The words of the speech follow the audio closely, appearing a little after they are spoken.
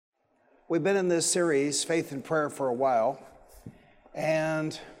We've been in this series, Faith and Prayer, for a while,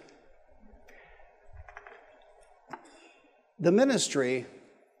 and the ministry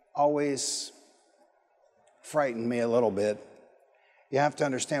always frightened me a little bit. You have to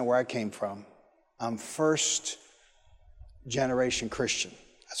understand where I came from. I'm first generation Christian.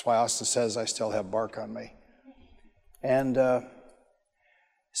 That's why Austin says I still have bark on me. And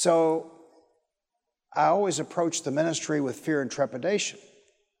so I always approached the ministry with fear and trepidation.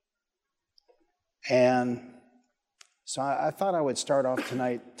 And so I thought I would start off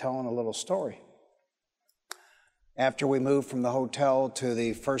tonight telling a little story. After we moved from the hotel to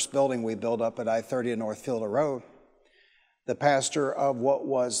the first building we built up at I-30 and North Fielder Road, the pastor of what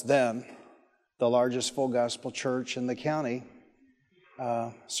was then the largest full gospel church in the county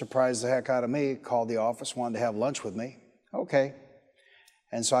surprised the heck out of me, called the office, wanted to have lunch with me. Okay.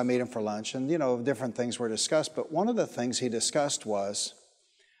 And so I meet him for lunch, and, different things were discussed. But one of the things he discussed was,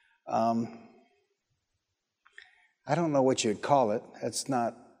 I don't know what you'd call it. It's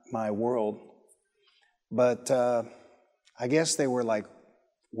not my world. But I guess they were like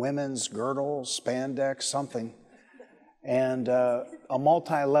women's girdles, spandex, something, and a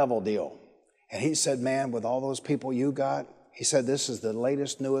multi-level deal. And he said, man, with all those people you got, he said, this is the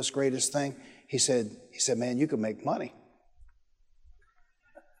latest, newest, greatest thing. He said, man, you could make money.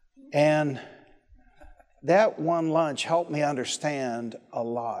 And that one lunch helped me understand a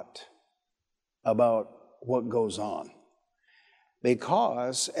lot about what goes on.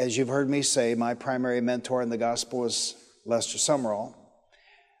 Because, as you've heard me say, my primary mentor in the gospel is Lester Sumrall.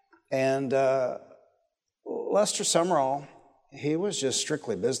 And Lester Sumrall, he was just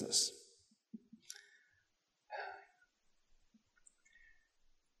strictly business.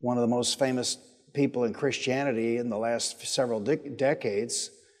 One of the most famous people in Christianity in the last several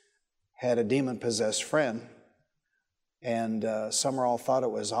decades had a demon-possessed friend. And Sumrall thought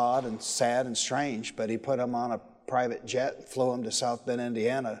it was odd and sad and strange, but he put him on a private jet and flew him to South Bend,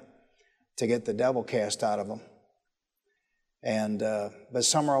 Indiana to get the devil cast out of him. And but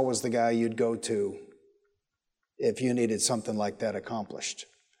Sumrall was the guy you'd go to if you needed something like that accomplished.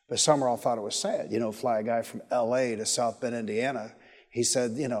 But Sumrall thought it was sad, fly a guy from L.A. to South Bend, Indiana. He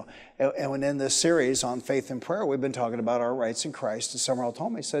said, and in this series on faith and prayer, we've been talking about our rights in Christ. And Sumrall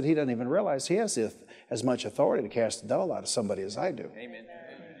told me, he said he doesn't even realize he has as much authority to cast the devil out of somebody as I do. Amen.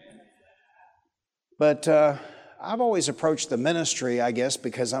 But I've always approached the ministry, I guess,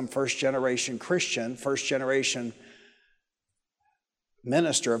 because I'm first generation Christian, first generation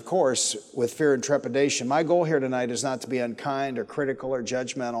minister, of course, with fear and trepidation. My goal here tonight is not to be unkind or critical or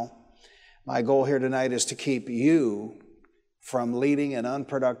judgmental. My goal here tonight is to keep you from leading an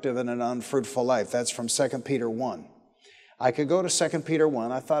unproductive and an unfruitful life. That's from 2 Peter 1. I could go to 2 Peter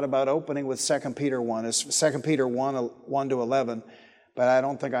 1. I thought about opening with 2 Peter 1. It's 2 Peter 1 to 11, but I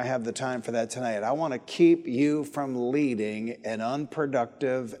don't think I have the time for that tonight. I want to keep you from leading an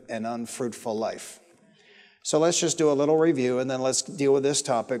unproductive and unfruitful life. So let's just do a little review, and then let's deal with this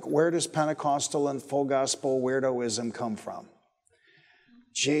topic. Where does Pentecostal and full gospel weirdoism come from?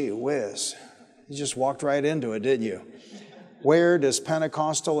 Gee whiz. You just walked right into it, didn't you? Where does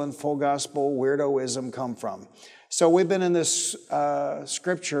Pentecostal and full gospel weirdoism come from? So we've been in this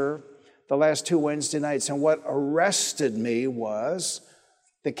scripture the last 2 Wednesday nights, and what arrested me was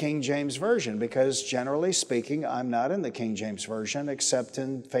the King James Version, because generally speaking, I'm not in the King James Version except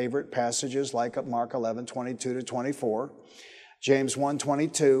in favorite passages like Mark 11, 22 to 24, James 1,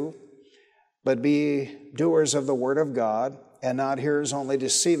 22, but be doers of the word of God and not hearers only,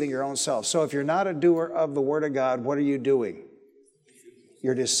 deceiving your own self. So if you're not a doer of the word of God, what are you doing?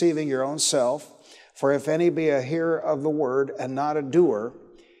 You're deceiving your own self. For if any be a hearer of the word and not a doer,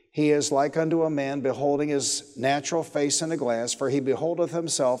 he is like unto a man beholding his natural face in a glass, for he beholdeth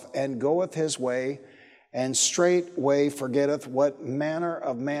himself and goeth his way, and straightway forgetteth what manner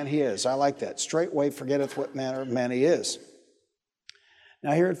of man he is. I like that. Straightway forgetteth what manner of man he is.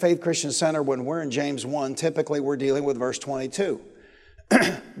 Now here at Faith Christian Center, when we're in James 1, typically we're dealing with verse 22.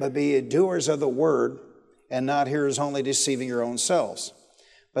 But be ye doers of the word and not hearers only, deceiving your own selves.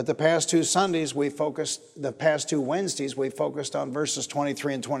 But the past 2 Wednesdays, we focused on verses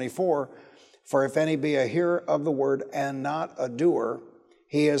 23 and 24. For if any be a hearer of the word and not a doer,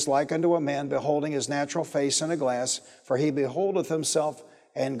 he is like unto a man beholding his natural face in a glass, for he beholdeth himself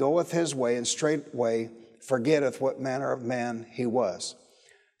and goeth his way, and straightway forgetteth what manner of man he was.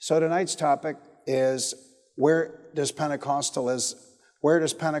 So tonight's topic is, where does Pentecostal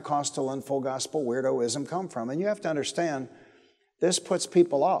and full gospel weirdoism come from? And you have to understand, this puts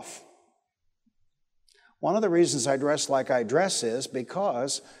people off. One of the reasons I dress like I dress is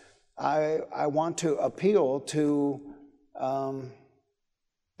because I want to appeal to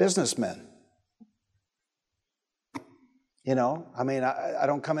businessmen. You know, I mean, I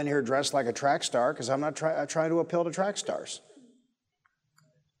don't come in here dressed like a track star because I'm not trying to appeal to track stars.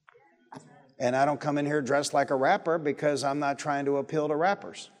 And I don't come in here dressed like a rapper because I'm not trying to appeal to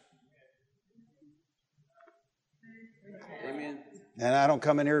rappers. Amen. And I don't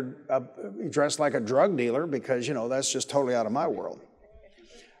come in here dressed like a drug dealer because, you know, that's just totally out of my world.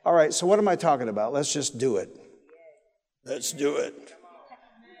 All right, so what am I talking about? Let's just do it. Let's do it.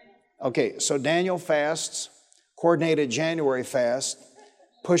 Okay, so Daniel fasts, coordinated January fast,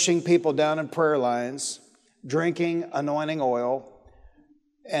 pushing people down in prayer lines, drinking anointing oil,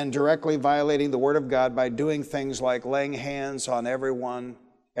 and directly violating the Word of God by doing things like laying hands on everyone,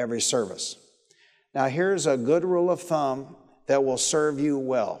 every service. Now, here's a good rule of thumb that will serve you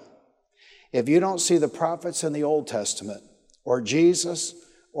well. If you don't see the prophets in the Old Testament, or Jesus,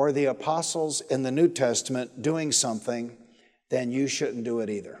 or the apostles in the New Testament doing something, then you shouldn't do it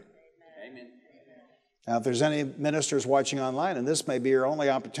either. Amen. Now, if there's any ministers watching online, and this may be your only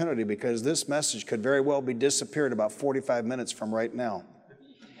opportunity because this message could very well be disappeared about 45 minutes from right now.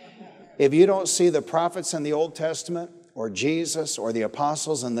 If you don't see the prophets in the Old Testament or Jesus or the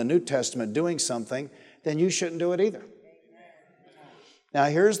apostles in the New Testament doing something, then you shouldn't do it either. Now,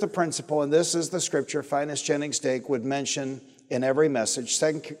 here's the principle, and this is the scripture Finest Jennings Dake would mention in every message,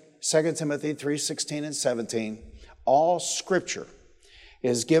 2 Timothy 3:16 and 17. All scripture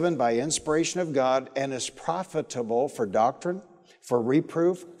is given by inspiration of God and is profitable for doctrine, for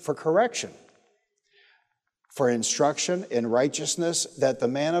reproof, for correction, for instruction in righteousness, that the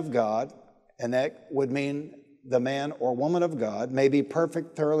man of God, and that would mean the man or woman of God, may be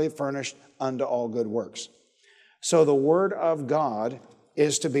perfect, thoroughly furnished unto all good works. So the Word of God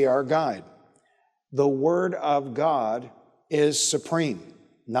is to be our guide. The Word of God is supreme,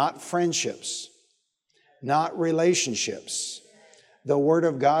 not friendships, not relationships. The Word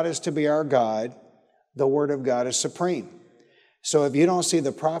of God is to be our guide. The Word of God is supreme. So if you don't see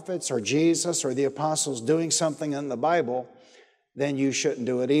the prophets or Jesus or the apostles doing something in the Bible, then you shouldn't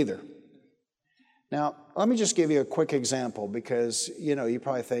do it either. Now, let me just give you a quick example because, you know, you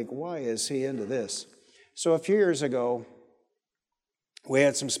probably think, why is he into this? So a few years ago, we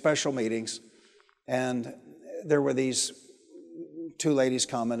had some special meetings, and there were these two ladies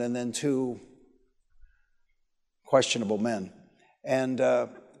coming and then two questionable men. And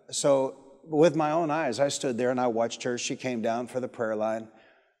so with my own eyes, I stood there and I watched her. She came down for the prayer line,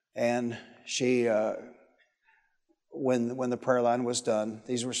 and she, when the prayer line was done,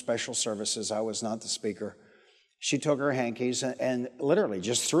 these were special services, I was not the speaker, she took her hankies and literally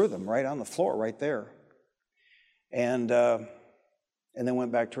just threw them right on the floor right there. And then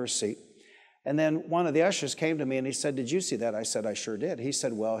went back to her seat. And then one of the ushers came to me and he said, "Did you see that?" I said, "I sure did." He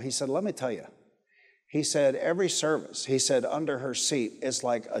said, "Well," he said, "let me tell you." He said, "Every service," he said, "under her seat, it's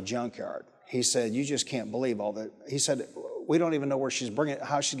like a junkyard." He said, "You just can't believe all that." He said, "We don't even know where she's bringing it,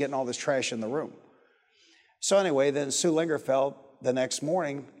 how she's getting all this trash in the room." So anyway, then Sue Lingerfeld, the next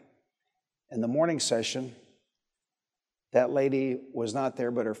morning, in the morning session, that lady was not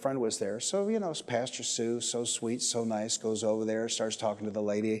there, but her friend was there. So, you know, Pastor Sue, so sweet, so nice, goes over there, starts talking to the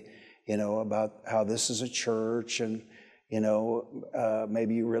lady, you know, about how this is a church and, you know,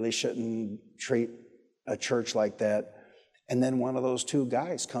 maybe you really shouldn't treat a church like that. And then one of those two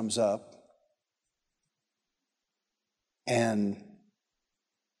guys comes up and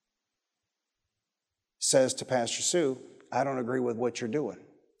says to Pastor Sue, "I don't agree with what you're doing."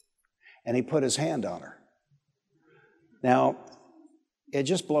 And he put his hand on her. Now, it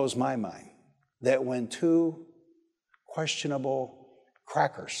just blows my mind that when two questionable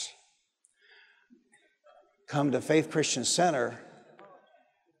crackers come to Faith Christian Center,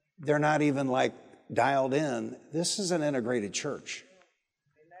 they're not even like dialed in. This is an integrated church.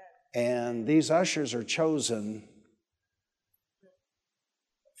 And these ushers are chosen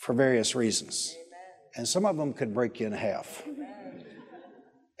for various reasons. And some of them could break you in half.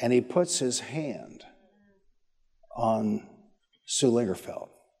 And he puts his hand on Sue Lingerfeld.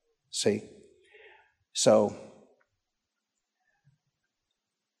 See? So,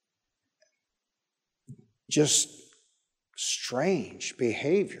 just strange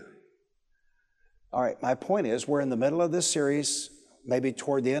behavior. All right, my point is, we're in the middle of this series, maybe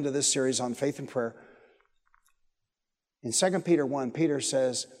toward the end of this series on faith and prayer. In 2 Peter 1, Peter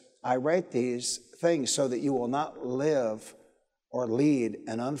says, "I write these things so that you will not live or lead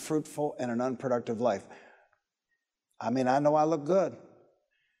an unfruitful and an unproductive life." I mean, I know I look good,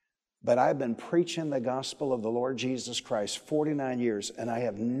 but I've been preaching the gospel of the Lord Jesus Christ 49 years, and I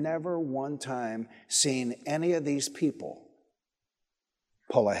have never one time seen any of these people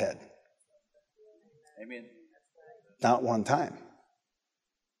pull ahead. Amen. Not one time.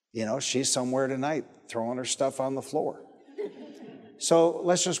 You know, she's somewhere tonight throwing her stuff on the floor. So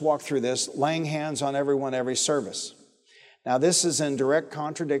let's just walk through this, laying hands on everyone every service. Now, this is in direct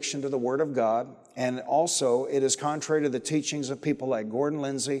contradiction to the Word of God, and also it is contrary to the teachings of people like Gordon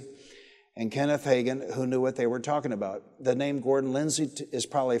Lindsay and Kenneth Hagin, who knew what they were talking about. The name Gordon Lindsay is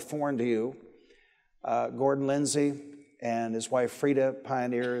probably foreign to you. Gordon Lindsay and his wife Frida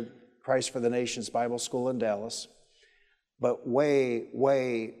pioneered Christ for the Nations Bible School in Dallas. But way,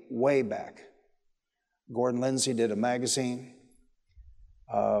 way, way back, Gordon Lindsay did a magazine,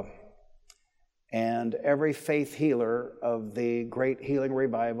 and every faith healer of the great healing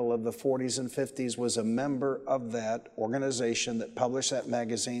revival of the 40s and 50s was a member of that organization that published that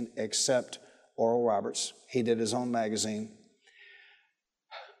magazine, except Oral Roberts. He did his own magazine.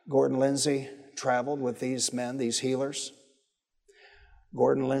 Gordon Lindsay traveled with these men, these healers.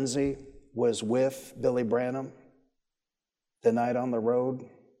 Gordon Lindsay was with Billy Branham the night on the road.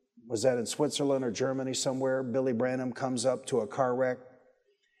 Was that in Switzerland or Germany somewhere? Billy Branham comes up to a car wreck,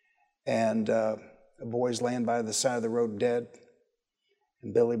 and a boy's laying by the side of the road dead.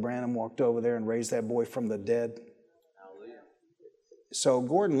 And Billy Branham walked over there and raised that boy from the dead. Hallelujah. So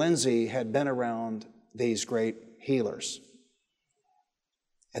Gordon Lindsay had been around these great healers.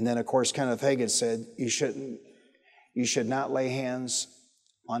 And then, of course, Kenneth Hagin said, you should not lay hands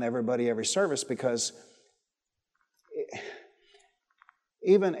on everybody every service, because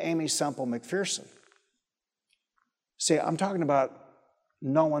even Aimee Semple McPherson. See, I'm talking about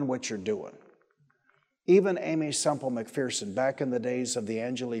knowing what you're doing. Even Aimee Semple McPherson, back in the days of the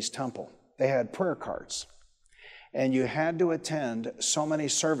Angeles Temple, they had prayer cards. And you had to attend so many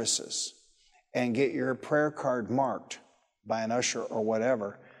services and get your prayer card marked by an usher or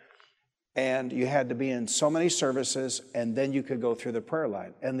whatever. And you had to be in so many services, and then you could go through the prayer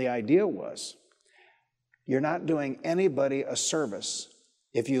line. And the idea was, you're not doing anybody a service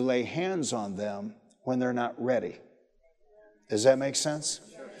if you lay hands on them when they're not ready. Does that make sense?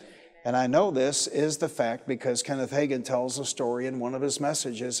 And I know this is the fact because Kenneth Hagin tells a story in one of his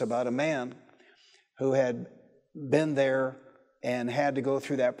messages about a man who had been there and had to go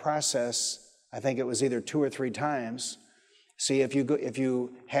through that process. I think it was either 2 or 3 times. See, if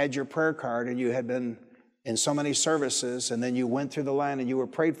you had your prayer card and you had been in so many services and then you went through the line and you were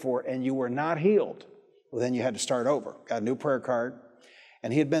prayed for and you were not healed, well, then you had to start over. Got a new prayer card.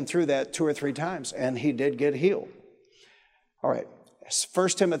 And he had been through that 2 or 3 times, and he did get healed. All right. 1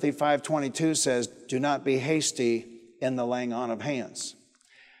 Timothy 5:22 says, do not be hasty in the laying on of hands.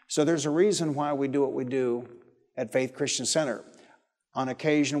 So there's a reason why we do what we do at Faith Christian Center. On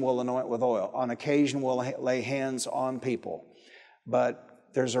occasion, we'll anoint with oil. On occasion, we'll lay hands on people. But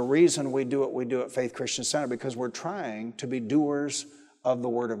there's a reason we do what we do at Faith Christian Center, because we're trying to be doers of the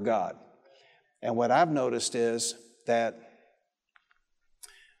Word of God. And what I've noticed is that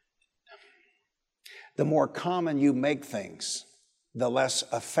the more common you make things, the less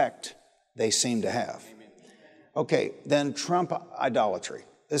effect they seem to have. Okay, then Trump idolatry.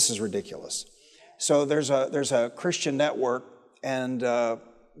 This is ridiculous. So there's a Christian network, and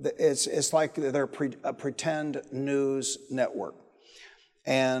it's like they're a pretend news network.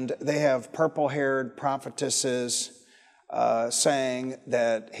 And they have purple-haired prophetesses saying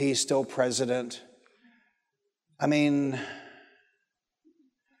that he's still president. I mean,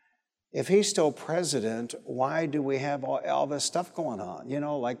 if he's still president, why do we have all this stuff going on? You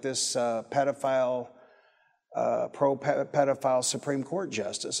know, like this pro-pedophile Supreme Court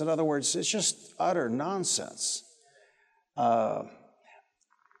justice. In other words, it's just utter nonsense. My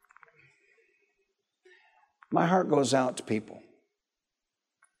heart goes out to people.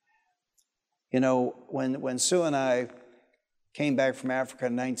 You know, when Sue and I came back from Africa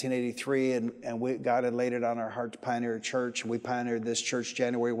in 1983, and God had laid it on our heart to pioneer a church, and we pioneered this church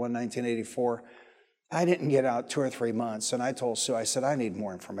January 1, 1984. I didn't get out 2 or 3 months, and I told Sue, I said, I need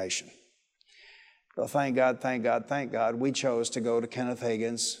more information. Well, thank God, we chose to go to Kenneth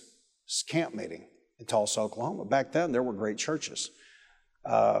Hagin's camp meeting in Tulsa, Oklahoma. Back then, there were great churches.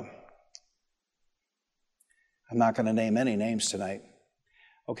 I'm not going to name any names tonight.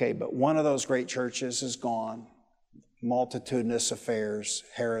 Okay, but one of those great churches is gone. Multitudinous affairs,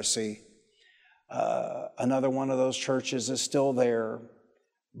 heresy. Another one of those churches is still there,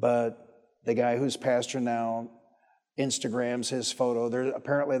 but the guy who's pastor now Instagrams his photo.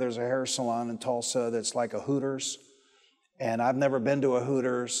 Apparently there's a hair salon in Tulsa that's like a Hooters, and I've never been to a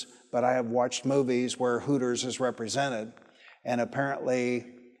Hooters, but I have watched movies where Hooters is represented, and apparently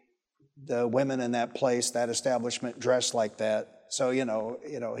the women in that place, that establishment, dress like that. So, you know,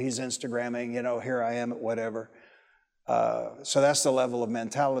 he's Instagramming, here I am at whatever. So that's the level of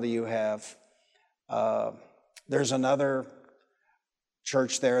mentality you have. There's another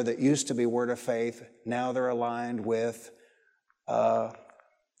church there that used to be Word of Faith. Now they're aligned with a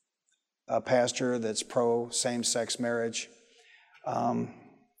pastor that's pro same-sex marriage.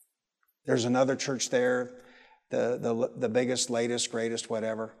 There's another church there, the biggest, latest, greatest,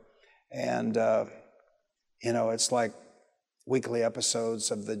 whatever. And, it's like weekly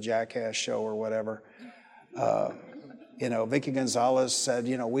episodes of the Jackass show or whatever. Vicky Gonzalez said,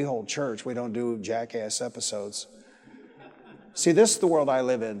 we hold church. We don't do Jackass episodes. See, this is the world I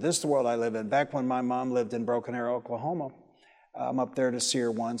live in. Back when my mom lived in Broken Arrow, Oklahoma, I'm up there to see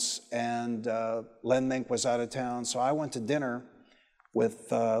her once, and Len Mink was out of town. So I went to dinner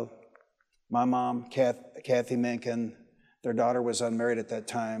with my mom, Kathy Mink, and their daughter was unmarried at that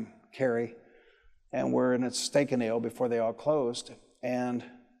time, Carrie. And we're in a steak and ale before they all closed. And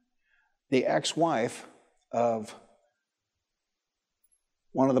the ex-wife of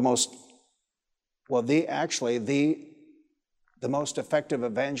one of the most, the most effective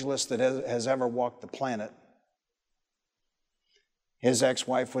evangelist that has ever walked the planet. His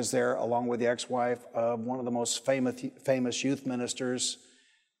ex-wife was there, along with the ex-wife of one of the most famous youth ministers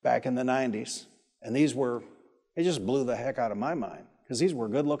back in the 90s. And it just blew the heck out of my mind, because these were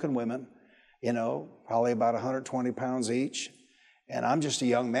good-looking women, probably about 120 pounds each. And I'm just a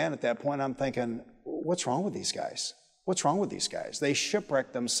young man at that point. I'm thinking, what's wrong with these guys? What's wrong with these guys? They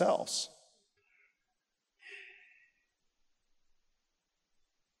shipwrecked themselves.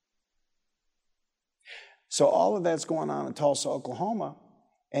 So all of that's going on in Tulsa, Oklahoma,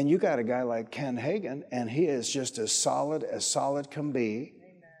 and you got a guy like Ken Hagin, and he is just as solid can be.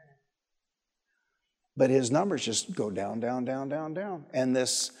 Amen. But his numbers just go down, down, down, down, down. And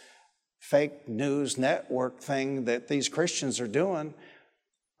this fake news network thing that these Christians are doing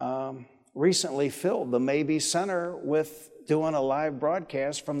recently filled the Mabee Center with doing a live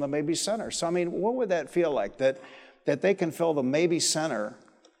broadcast from the Mabee Center. So, what would that feel like? That they can fill the Mabee Center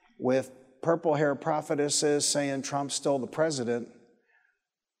with purple hair prophetesses saying Trump's still the president,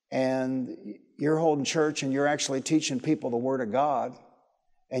 and you're holding church and you're actually teaching people the Word of God,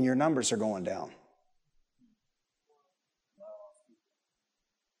 and your numbers are going down.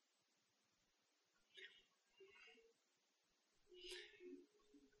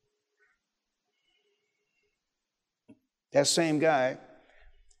 That same guy,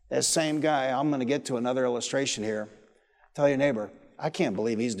 I'm going to get to another illustration here. Tell your neighbor, I can't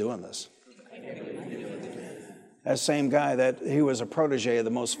believe he's doing this. That same guy, he was a protege of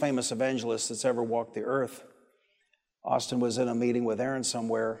the most famous evangelist that's ever walked the earth. Austin was in a meeting with Aaron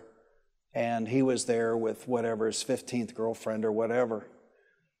somewhere, and he was there with whatever, his 15th girlfriend or whatever.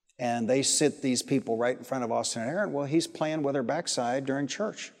 And they sit these people right in front of Austin and Aaron. Well, he's playing with her backside during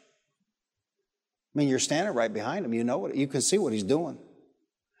church. You're standing right behind him. You can see what he's doing.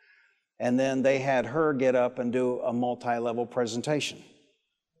 And then they had her get up and do a multi-level presentation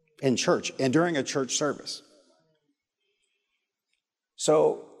in church and during a church service.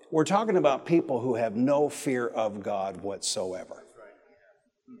 So we're talking about people who have no fear of God whatsoever.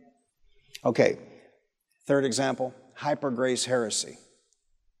 Okay, third example, hyper-grace heresy.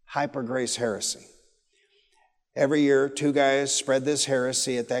 Hyper-grace heresy. Every year, two guys spread this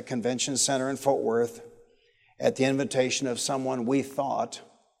heresy at that convention center in Fort Worth at the invitation of someone we thought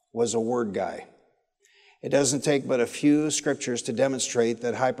was a word guy. It doesn't take but a few scriptures to demonstrate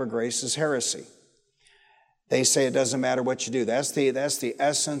that hyper-grace is heresy. They say it doesn't matter what you do. That's the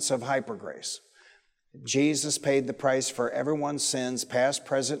essence of hyper-grace. Jesus paid the price for everyone's sins, past,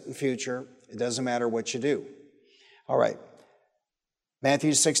 present, and future. It doesn't matter what you do. All right.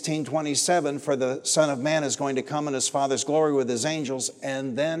 Matthew 16:27, for the Son of Man is going to come in his Father's glory with his angels,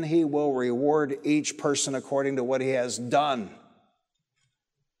 and then he will reward each person according to what he has done.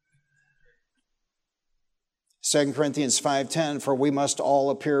 2 Corinthians 5:10, for we must all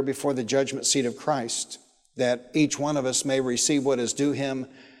appear before the judgment seat of Christ, that each one of us may receive what is due him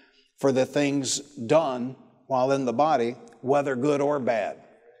for the things done while in the body, whether good or bad.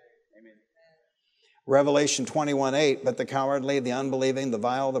 Revelation 21:8, but the cowardly, the unbelieving, the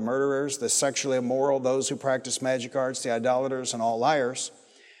vile, the murderers, the sexually immoral, those who practice magic arts, the idolaters, and all liars,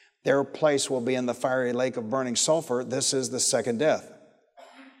 their place will be in the fiery lake of burning sulfur. This is the second death.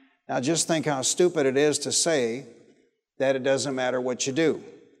 Now just think how stupid it is to say that it doesn't matter what you do.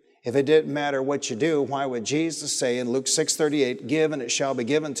 If it didn't matter what you do, why would Jesus say in Luke 6:38, give and it shall be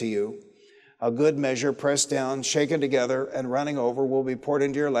given to you, a good measure, pressed down, shaken together, and running over will be poured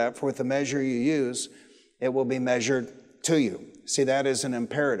into your lap. For with the measure you use, it will be measured to you. See, that is an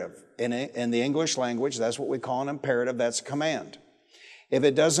imperative. In the English language, that's what we call an imperative. That's a command. If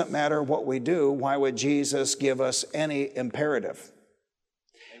it doesn't matter what we do, why would Jesus give us any imperative?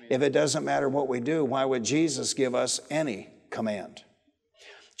 Amen. If it doesn't matter what we do, why would Jesus give us any command?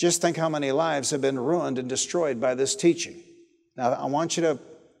 Just think how many lives have been ruined and destroyed by this teaching. Now, I want you to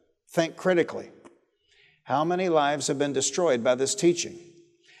think critically. How many lives have been destroyed by this teaching?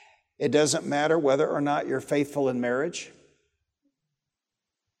 It doesn't matter whether or not you're faithful in marriage.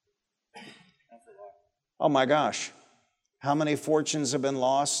 Oh my gosh. How many fortunes have been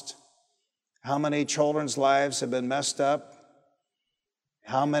lost? How many children's lives have been messed up?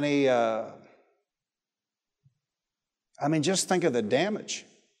 How many, just think of the damage.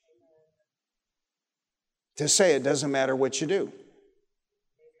 To say it doesn't matter what you do.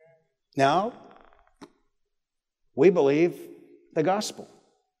 Now, we believe the gospel.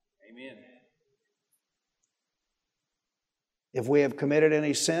 Amen. If we have committed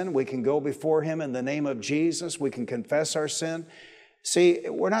any sin, we can go before Him in the name of Jesus. We can confess our sin. See,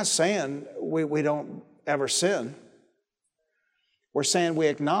 we're not saying we don't ever sin. We're saying we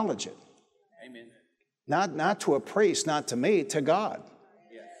acknowledge it. Amen. Not to a priest, not to me, to God.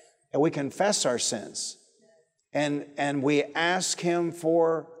 Yes. And we confess our sins. And we ask Him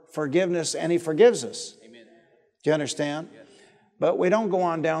for forgiveness, and He forgives us. Amen. Do you understand? Yes. But we don't go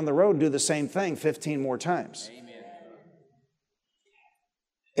on down the road and do the same thing 15 more times. Amen.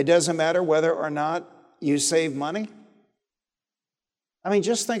 It doesn't matter whether or not you save money.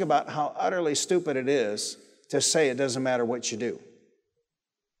 Just think about how utterly stupid it is to say it doesn't matter what you do.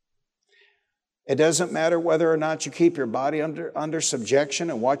 It doesn't matter whether or not you keep your body under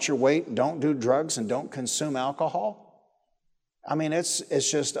subjection and watch your weight and don't do drugs and don't consume alcohol.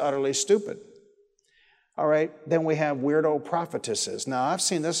 It's just utterly stupid. All right, then we have weirdo prophetesses. Now, I've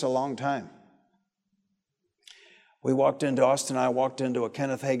seen this a long time. Austin and I walked into a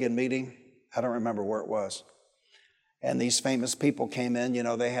Kenneth Hagin meeting. I don't remember where it was. And these famous people came in,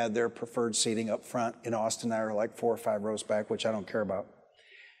 they had their preferred seating up front. Austin and I are like 4 or 5 rows back, which I don't care about.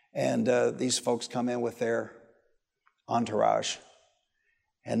 And these folks come in with their entourage.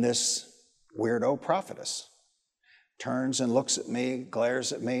 And this weirdo prophetess turns and looks at me,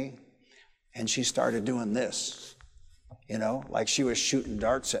 glares at me, and she started doing this, like she was shooting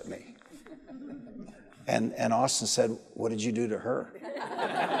darts at me. And Austin said, "What did you do to her?"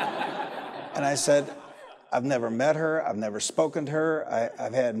 And I said, "I've never met her. I've never spoken to her.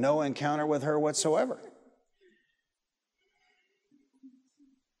 I've had no encounter with her whatsoever."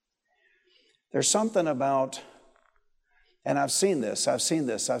 There's something about, and I've seen this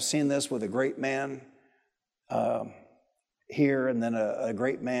with a great man here and then a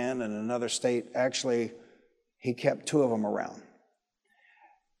great man in another state. Actually, he kept 2 of them around.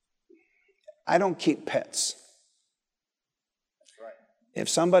 I don't keep pets. That's right. If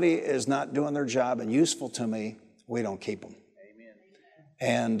somebody is not doing their job and useful to me, we don't keep them. Amen.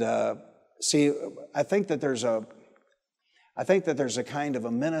 And I think that there's a kind of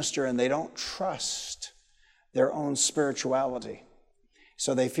a minister, and they don't trust their own spirituality.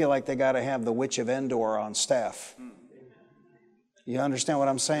 So they feel like they got to have the Witch of Endor on staff. You understand what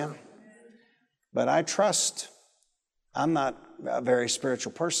I'm saying? But I trust. I'm not a very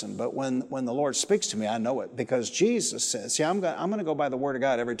spiritual person, but when the Lord speaks to me, I know it, because Jesus said, I'm going to go by the Word of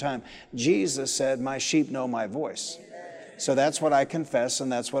God every time. Jesus said, "My sheep know my voice." So that's what I confess,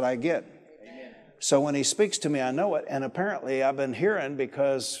 and that's what I get. So when He speaks to me, I know it, and apparently I've been hearing,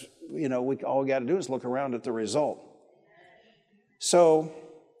 because, all we got to do is look around at the result. So,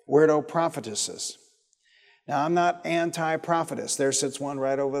 weirdo prophetesses. Now, I'm not anti-prophetess. There sits one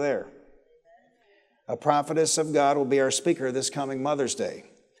right over there. A prophetess of God will be our speaker this coming Mother's Day.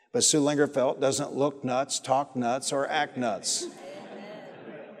 But Sue Lingerfeld doesn't look nuts, talk nuts, or act nuts.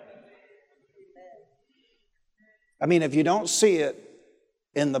 If you don't see it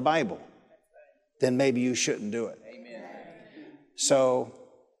in the Bible, then maybe you shouldn't do it. Amen. So,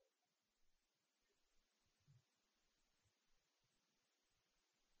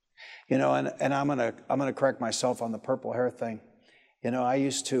 and I'm gonna correct myself on the purple hair thing. I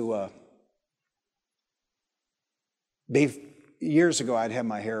used to years ago, I'd have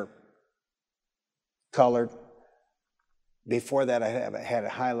my hair colored. Before that, I had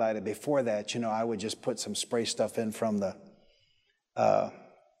it highlighted. Before that, I would just put some spray stuff in from the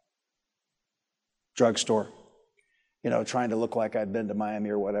drugstore, trying to look like I'd been to Miami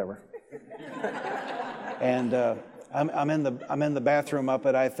or whatever. And I'm in the bathroom up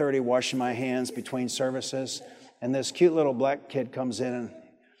at I-30 washing my hands between services, and this cute little black kid comes in, and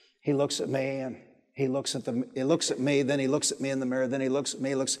he looks at me, and he looks at me, then he looks at me in the mirror, then he looks at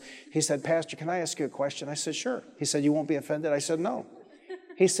me, he said, "Pastor, can I ask you a question?" I said, "Sure." He said, "You won't be offended?" I said, "No."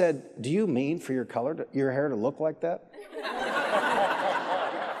 He said, "Do you mean for your hair to look like that?"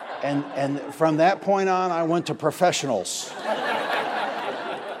 And from that point on, I went to professionals.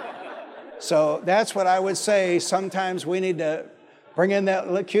 So that's what I would say. Sometimes we need to Bring in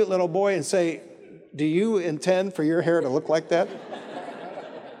that cute little boy and say, do you intend for your hair to look like that?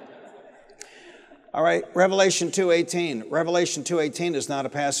 All right, Revelation 2:18. Revelation 2:18 is not a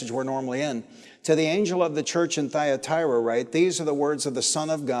passage we're normally in. To the angel of the church in Thyatira write, these are the words of the Son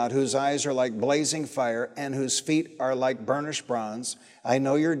of God, whose eyes are like blazing fire and whose feet are like burnished bronze. I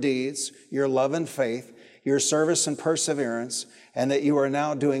know your deeds, your love and faith, your service and perseverance, and that you are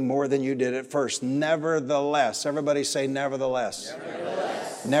now doing more than you did at first. Nevertheless, everybody say nevertheless.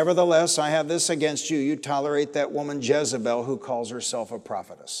 Nevertheless, I have this against you. You tolerate that woman Jezebel who calls herself a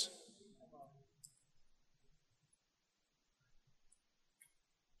prophetess.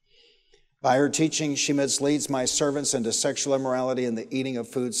 By her teaching, she misleads my servants into sexual immorality and the eating of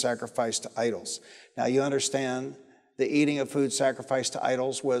food sacrificed to idols. Now, you understand the eating of food sacrificed to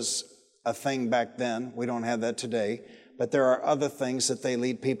idols was a thing back then. We don't have that today. But there are other things that they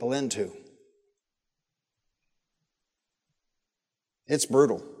lead people into. It's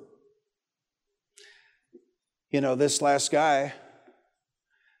brutal. You know, this last guy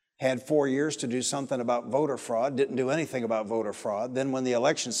had 4 years to do something about voter fraud, didn't do anything about voter fraud. Then when the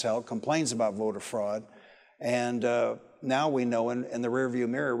election's held, complains about voter fraud. And now we know in the rearview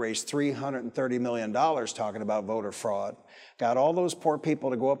mirror raised $330 million talking about voter fraud. Got all those poor people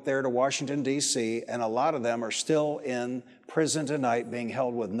to go up there to Washington, D.C., and a lot of them are still in prison tonight being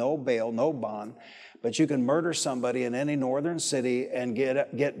held with no bail, no bond. But you can murder somebody in any northern city and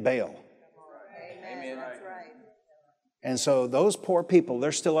get bail. Amen. That's right. And so those poor people,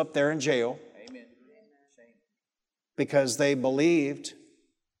 they're still up there in jail. Amen. Because they believed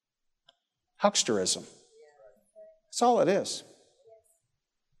hucksterism. That's all it is.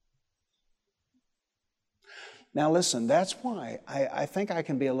 Now listen, that's why I think I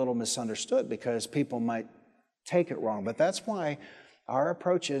can be a little misunderstood because people might take it wrong. But that's why our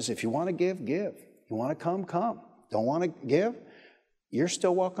approach is if you want to give, give. You want to come, come. Don't want to give, you're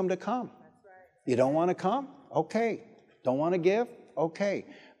still welcome to come. You don't want to come? Okay. Don't want to give? Okay.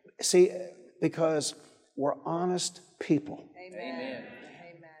 See, because we're honest people. Amen.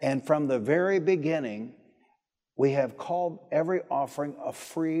 And from the very beginning, we have called every offering a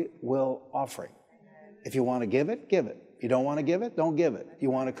free will offering. If you want to give it, give it. You don't want to give it, don't give it. You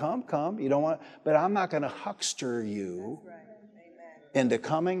want to come, come. You don't want, but I'm not going to huckster you into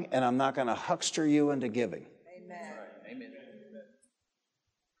coming, and I'm not going to huckster you into giving. Amen. Amen.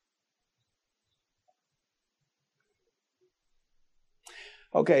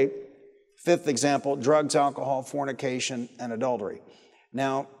 Okay, fifth example, drugs, alcohol, fornication, and adultery.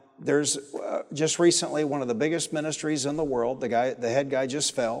 Now, there's just recently one of the biggest ministries in the world, the head guy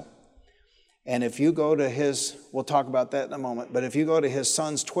just fell. And if you go to his, we'll talk about that in a moment, but if you go to his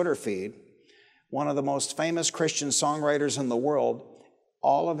son's Twitter feed, one of the most famous Christian songwriters in the world,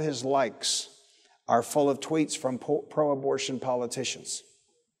 all of his likes are full of tweets from pro-abortion politicians.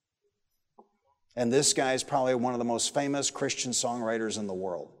 And this guy is probably one of the most famous Christian songwriters in the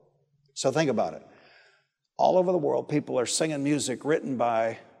world. So think about it. All over the world, people are singing music written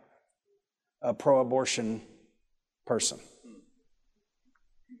by a pro-abortion person.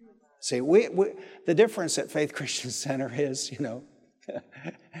 See, the difference at Faith Christian Center is,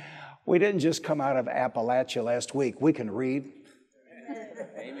 we didn't just come out of Appalachia last week. We can read.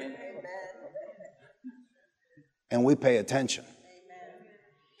 Amen. And we pay attention.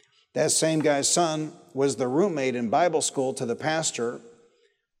 That same guy's son was the roommate in Bible school to the pastor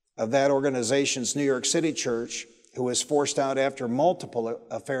of that organization's New York City church, who was forced out after multiple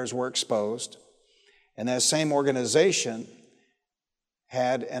affairs were exposed. And that same organization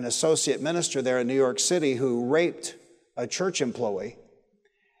had an associate minister there in New York City who raped a church employee.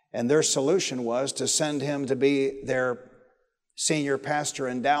 And their solution was to send him to be their senior pastor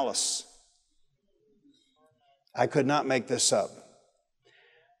in Dallas. I could not make this up.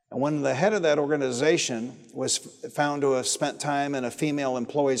 And when the head of that organization was found to have spent time in a female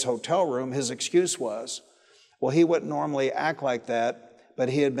employee's hotel room, his excuse was, well, he wouldn't normally act like that, but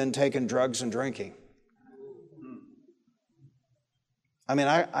he had been taking drugs and drinking. I mean,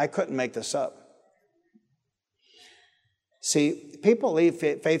 I couldn't make this up. See, people leave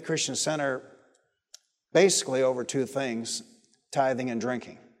Faith Christian Center basically over two things, tithing and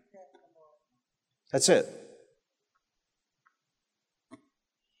drinking. That's it.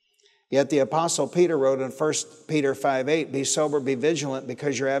 Yet the Apostle Peter wrote in 1 Peter 5:8, be sober, be vigilant,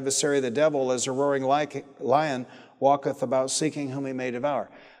 because your adversary the devil, as a roaring lion, walketh about seeking whom he may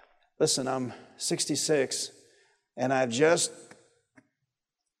devour. Listen, I'm 66, and I've just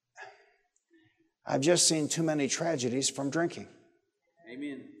seen too many tragedies from drinking.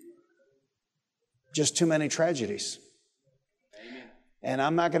 Amen. Just too many tragedies. Amen. And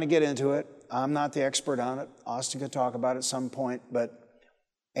I'm not going to get into it. I'm not the expert on it. Austin could talk about it at some point, but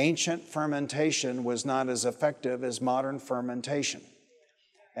ancient fermentation was not as effective as modern fermentation.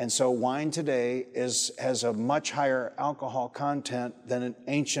 And so wine today has a much higher alcohol content than an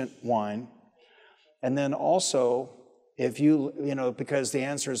ancient wine. And then also, if because the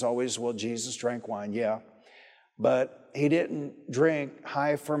answer is always, well, Jesus drank wine, yeah. But he didn't drink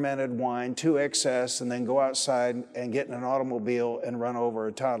high fermented wine to excess and then go outside and get in an automobile and run over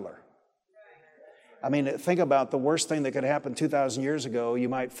a toddler. I mean, think about the worst thing that could happen 2,000 years ago. You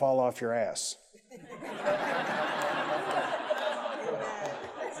might fall off your ass.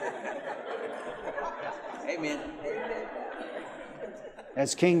 Amen.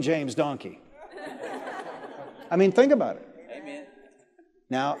 That's King James donkey. I mean, think about it. Amen.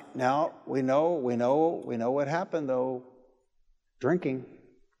 Now we know what happened though. Drinking.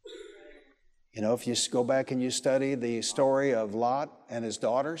 You know, if you go back and you study the story of Lot and his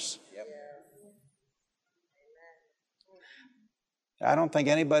daughters, Yep. I don't think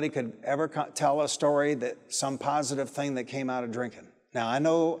anybody could ever tell a story that some positive thing that came out of drinking. Now I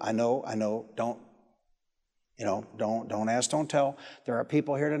know. Don't ask, don't tell. There are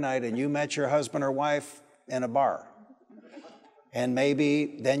people here tonight, and you met your husband or wife in a bar, and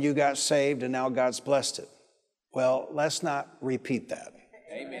maybe then you got saved, and now God's blessed it. Well, let's not repeat that.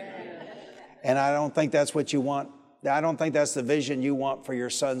 Amen. And I don't think that's what you want. I don't think that's the vision you want for your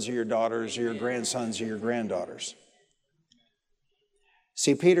sons or your daughters or your grandsons or your granddaughters.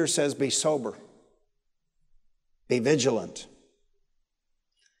 See, Peter says, be sober, be vigilant.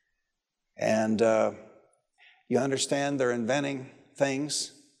 And you understand they're inventing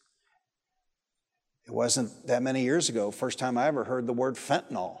things. It wasn't that many years ago, first time I ever heard the word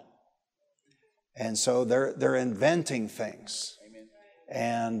fentanyl. And so they're inventing things. Amen.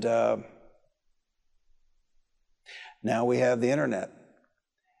 And now we have the internet,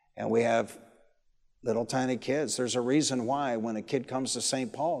 and we have little tiny kids. There's a reason why when a kid comes to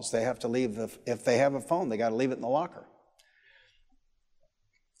St. Paul's, they have to leave, if they have a phone, they got to leave it in the locker.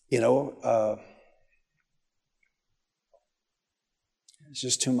 It's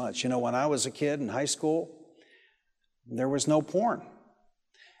just too much. When I was a kid in high school, there was no porn.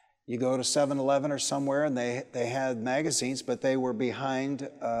 You go to 7-Eleven or somewhere, and they had magazines, but they were behind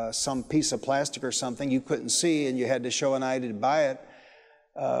some piece of plastic or something you couldn't see, and you had to show an ID to buy it.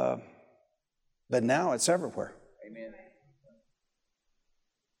 But now it's everywhere. Amen.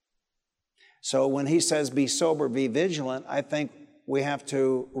 So when he says be sober, be vigilant, I think we have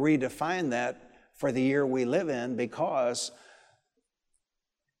to redefine that for the year we live in, because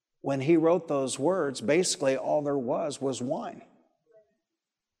when he wrote those words, basically all there was wine.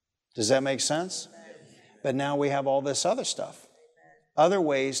 Does that make sense? But now we have all this other stuff, other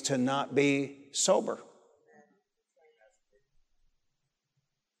ways to not be sober.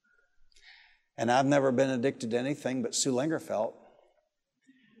 And I've never been addicted to anything but Sue Lingerfeld.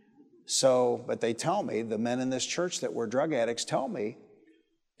 So, but they tell me, the men in this church that were drug addicts tell me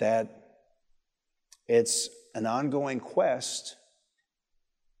that it's an ongoing quest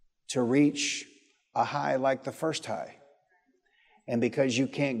to reach a high like the first high. And because you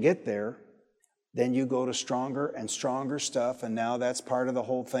can't get there, then you go to stronger and stronger stuff, and now that's part of the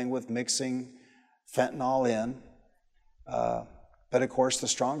whole thing with mixing fentanyl in. But of course, the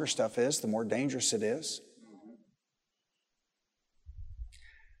stronger stuff is, the more dangerous it is.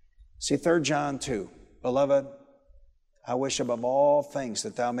 See, 3 John 2, beloved, I wish above all things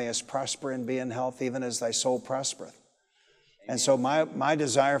that thou mayest prosper and be in health, even as thy soul prospereth. And so my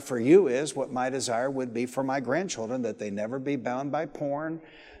desire for you is what my desire would be for my grandchildren, that they never be bound by porn,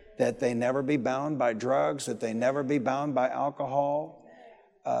 that they never be bound by drugs, that they never be bound by alcohol,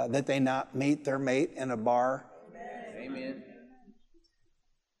 that they not meet their mate in a bar. Amen.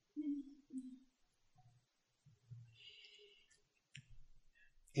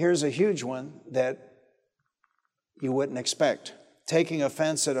 Here's a huge one that you wouldn't expect. Taking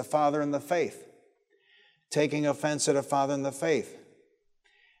offense at a father in the faith. Taking offense at a father in the faith.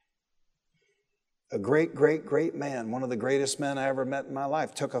 A great, great, great man, one of the greatest men I ever met in my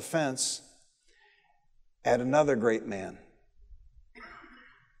life, took offense at another great man.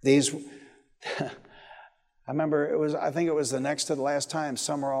 I remember I think it was the next to the last time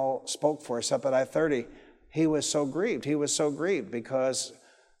Summerall spoke for us up at I-30. He was so grieved. He was so grieved because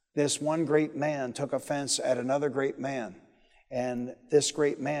this one great man took offense at another great man. And this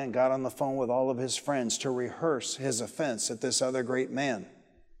great man got on the phone with all of his friends to rehearse his offense at this other great man.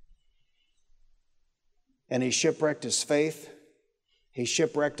 And he shipwrecked his faith. He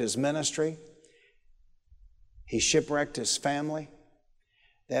shipwrecked his ministry. He shipwrecked his family.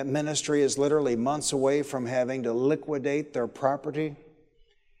 That ministry is literally months away from having to liquidate their property.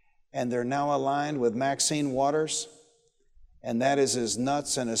 and they're now aligned with Maxine Waters, and that is as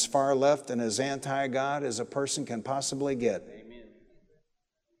nuts and as far left and as anti-God as a person can possibly get. Amen.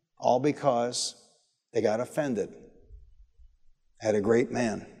 All because they got offended at a great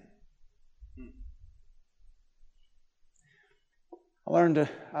man.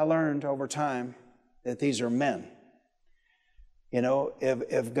 I learned over time that these are men. You know,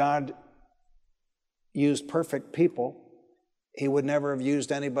 if God used perfect people, He would never have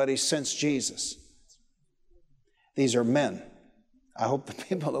used anybody since Jesus. These are men. I hope the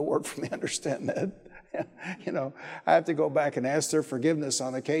people that work for me understand that. You know, I have to go back and ask their forgiveness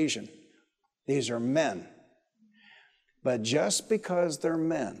on occasion. These are men. But just because they're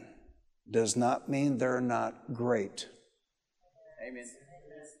men does not mean they're not great. Amen.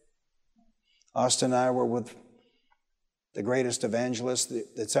 Austin and I were with the greatest evangelist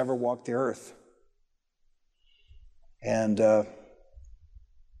that's ever walked the earth. And we're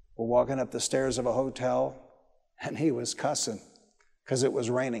walking up the stairs of a hotel, and he was cussing because it was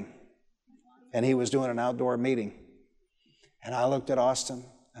raining. And he was doing an outdoor meeting. And I looked at Austin,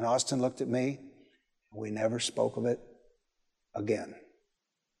 and Austin looked at me, and we never spoke of it again.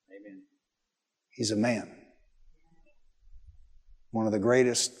 Amen. He's a man. One of the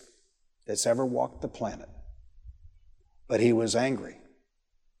greatest that's ever walked the planet. But he was angry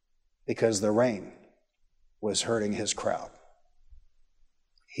because the rain was hurting his crowd.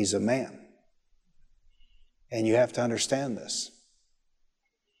 He's a man. And you have to understand this.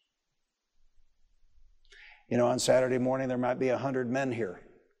 You know, on Saturday morning, there might be 100 men here,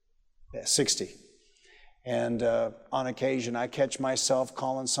 60. And on occasion, I catch myself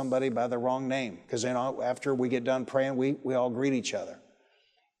calling somebody by the wrong name. Because, you know, after we get done praying, we all greet each other.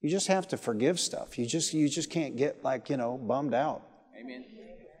 You just have to forgive stuff. You just can't get, like, you know, bummed out. Amen.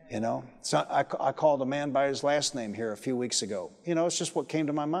 You know, so I called a man by his last name here a few weeks ago. You know, it's just what came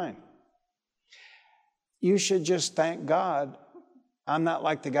to my mind. You should just thank God I'm not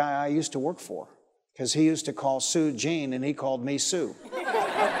like the guy I used to work for, because he used to call Sue Jean and he called me Sue.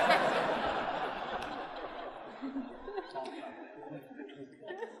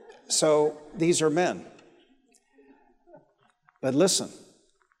 So these are men. But listen,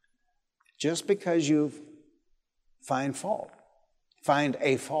 just because you find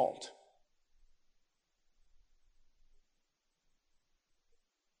a fault,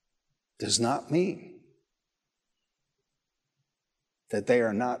 does not mean that they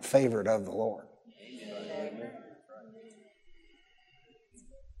are not favored of the Lord.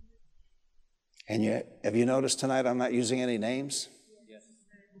 And yet, have you noticed tonight I'm not using any names? Yes.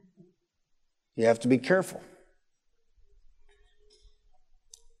 You have to be careful.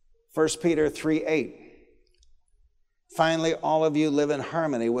 1 Peter 3:8. Finally, all of you live in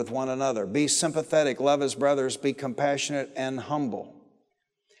harmony with one another. Be sympathetic, love as brothers, be compassionate and humble.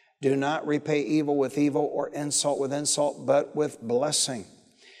 Do not repay evil with evil or insult with insult, but with blessing.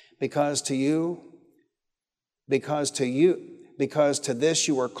 Because to this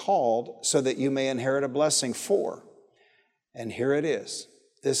you are called, so that you may inherit a blessing. For, and here it is,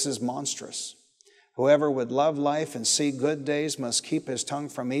 this is monstrous. Whoever would love life and see good days must keep his tongue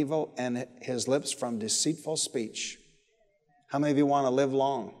from evil and his lips from deceitful speech. How many of you want to live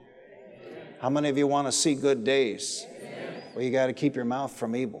long? How many of you want to see good days? Well, you got to keep your mouth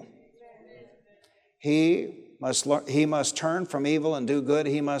from evil. He must turn from evil and do good.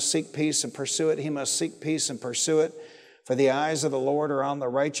 He must seek peace and pursue it. He must seek peace and pursue it. For the eyes of the Lord are on the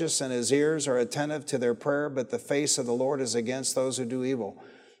righteous, and his ears are attentive to their prayer, but the face of the Lord is against those who do evil.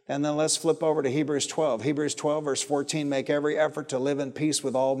 And then let's flip over to Hebrews 12. Hebrews 12, verse 14, make every effort to live in peace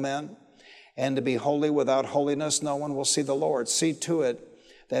with all men, and to be holy. Without holiness, no one will see the Lord. See to it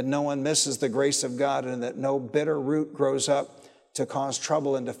that no one misses the grace of God, and that no bitter root grows up to cause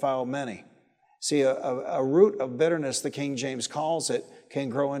trouble and defile many. See, a root of bitterness, the King James calls it, can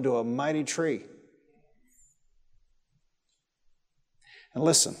grow into a mighty tree. And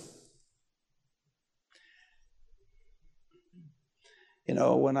listen, you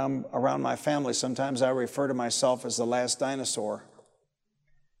know, when I'm around my family, sometimes I refer to myself as the last dinosaur.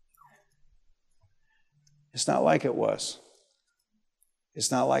 It's not like it was.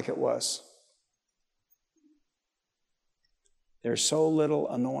 It's not like it was. There's so little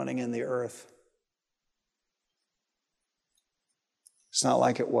anointing in the earth. It's not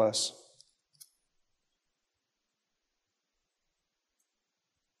like it was.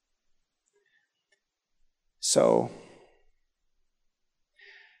 So,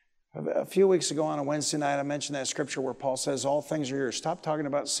 a few weeks ago on a Wednesday night, I mentioned that scripture where Paul says, all things are yours. Stop talking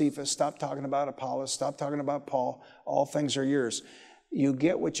about Cephas. Stop talking about Apollos. Stop talking about Paul. All things are yours. You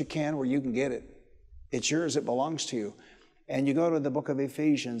get what you can where you can get it. It's yours. It belongs to you. And you go to the book of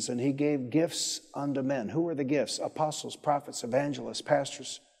Ephesians, and he gave gifts unto men. Who are the gifts? Apostles, prophets, evangelists,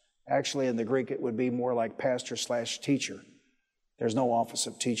 pastors. Actually, in the Greek, it would be more like pastor/teacher. There's no office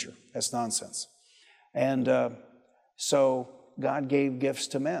of teacher. That's nonsense. And so God gave gifts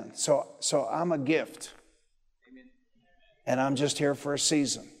to men. So I'm a gift. And I'm just here for a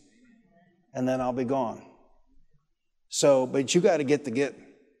season. And then I'll be gone. So, but you got to get the getting.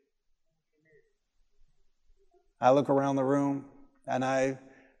 I look around the room, and I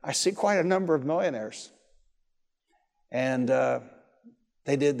see quite a number of millionaires. And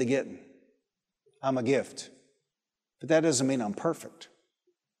they did the getting. I'm a gift. But that doesn't mean I'm perfect.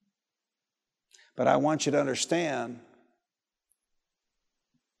 But I want you to understand,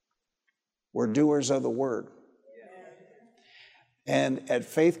 we're doers of the Word. And at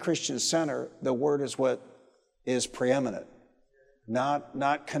Faith Christian Center, the Word is what is preeminent.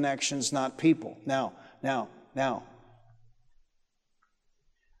 Not connections, not people. Now,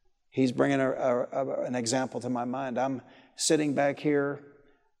 he's bringing an example to my mind. I'm sitting back here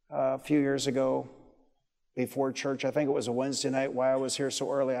a few years ago before church. I think it was a Wednesday night. Why I was here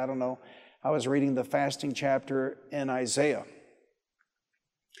so early, I don't know. I was reading the fasting chapter in Isaiah.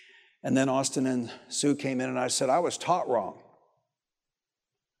 And then Austin and Sue came in, and I said, I was taught wrong.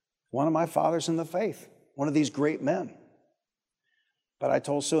 One of my fathers in the faith, one of these great men. But I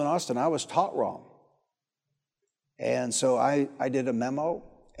told Sue and Austin, I was taught wrong. And so I did a memo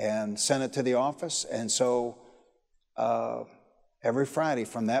and sent it to the office. And so every Friday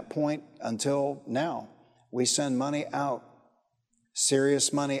from that point until now, we send money out,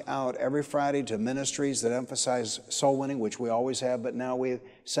 serious money out every Friday to ministries that emphasize soul winning, which we always have, but now we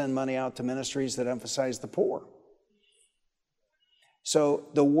send money out to ministries that emphasize the poor. So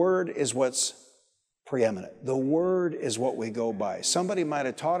the Word is what's preeminent. The Word is what we go by. Somebody might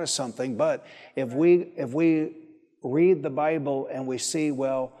have taught us something, but if we read the Bible and we see,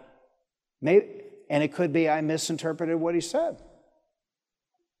 well, maybe, and it could be I misinterpreted what he said.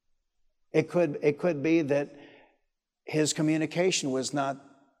 It could be that his communication was not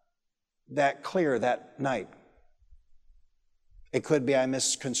that clear that night. It could be I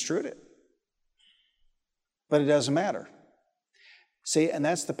misconstrued it. But it doesn't matter. See, and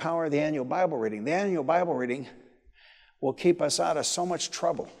that's the power of the annual Bible reading. The annual Bible reading will keep us out of so much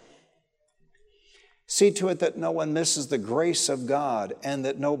trouble. See to it that no one misses the grace of God and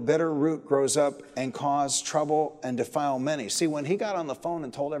that no bitter root grows up and cause trouble and defile many. See, when he got on the phone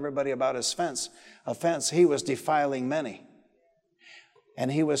and told everybody about his offense, he was defiling many. And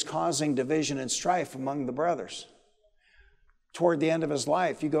he was causing division and strife among the brothers. Toward the end of his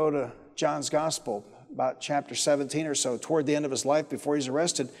life, you go to John's Gospel, about chapter 17 or so, toward the end of his life before he's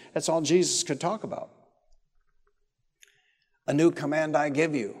arrested, that's all Jesus could talk about. A new command I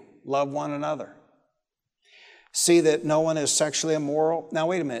give you, love one another. See that no one is sexually immoral. Now,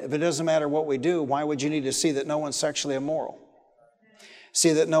 wait a minute. If it doesn't matter what we do, why would you need to see that no one's sexually immoral?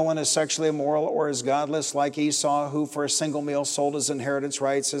 See that no one is sexually immoral or is godless like Esau, who for a single meal sold his inheritance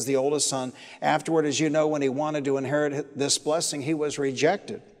rights as the oldest son. Afterward, as you know, when he wanted to inherit this blessing, he was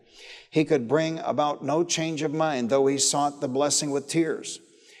rejected. He could bring about no change of mind, though he sought the blessing with tears.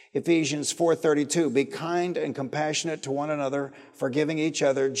 Ephesians 4:32, be kind and compassionate to one another, forgiving each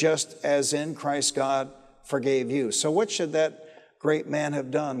other, just as in Christ God forgave you. So what should that great man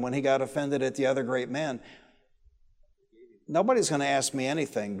have done when he got offended at the other great man? Nobody's going to ask me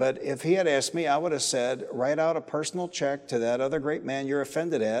anything, but if he had asked me, I would have said, write out a personal check to that other great man you're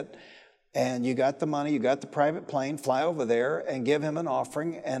offended at, and you got the money, you got the private plane, fly over there and give him an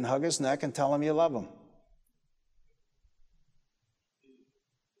offering and hug his neck and tell him you love him.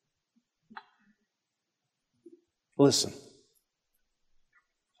 Listen,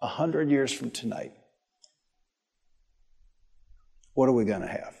 100 years from tonight, what are we going to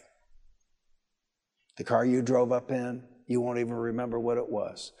have? The car you drove up in, you won't even remember what it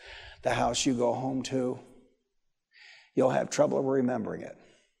was. The house you go home to, you'll have trouble remembering it.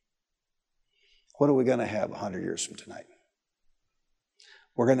 What are we going to have 100 years from tonight?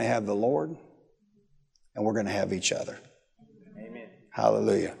 We're going to have the Lord, and we're going to have each other. Amen.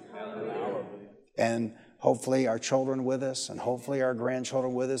 Hallelujah. Hallelujah. And hopefully our children with us, and hopefully our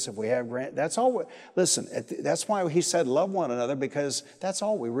grandchildren with us. If we have that's all. Listen, that's why he said love one another, because that's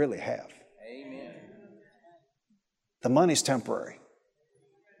all we really have. Amen. The money's temporary.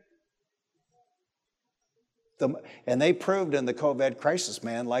 And they proved in the COVID crisis,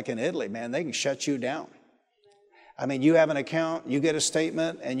 man, like in Italy, man, they can shut you down. I mean, you have an account, you get a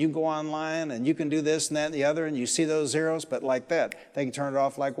statement, and you go online, and you can do this and that and the other, and you see those zeros, but like that, they can turn it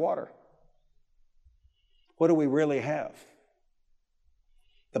off like water. What do we really have?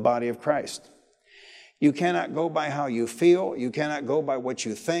 The body of Christ. You cannot go by how you feel. You cannot go by what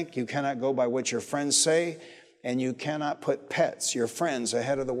you think. You cannot go by what your friends say. And you cannot put pets, your friends,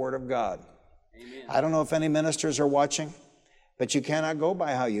 ahead of the Word of God. Amen. I don't know if any ministers are watching, but you cannot go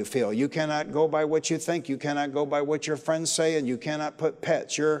by how you feel. You cannot go by what you think. You cannot go by what your friends say, and you cannot put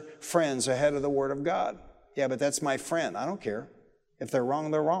pets, your friends, ahead of the Word of God. Yeah, but that's my friend. I don't care. If they're wrong,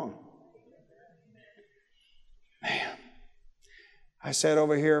 they're wrong. Man, I sat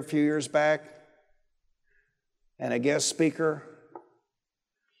over here a few years back, and a guest speaker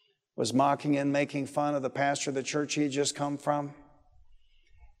was mocking and making fun of the pastor of the church he had just come from.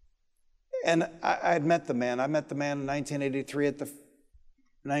 And I had met the man. I met the man in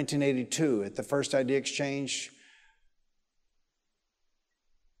 1982 at the First Idea Exchange.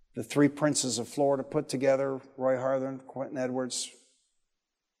 The three princes of Florida put together, Roy Harlan, Quentin Edwards,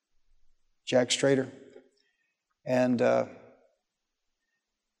 Jack Strader. And it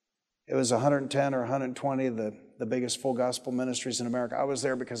was 110 or 120 of the biggest full gospel ministries in America. I was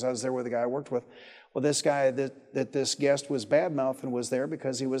there because I was there with the guy I worked with. Well, this guy that this guest was bad-mouthing was there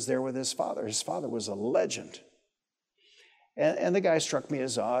because he was there with his father. His father was a legend. And the guy struck me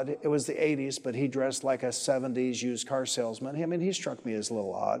as odd. It was the 80s, but he dressed like a 70s used car salesman. I mean, he struck me as a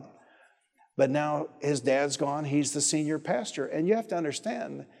little odd. But now his dad's gone. He's the senior pastor. And you have to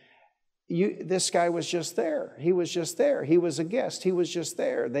understand, this guy was just there. He was just there. He was a guest. He was just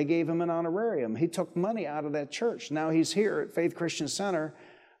there. They gave him an honorarium. He took money out of that church. Now he's here at Faith Christian Center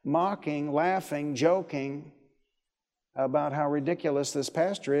mocking, laughing, joking about how ridiculous this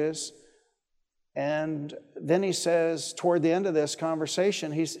pastor is. And then he says, toward the end of this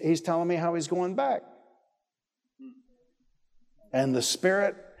conversation, he's telling me how he's going back. And the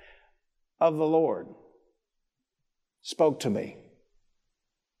Spirit of the Lord spoke to me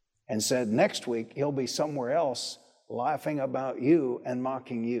and said, next week he'll be somewhere else laughing about you and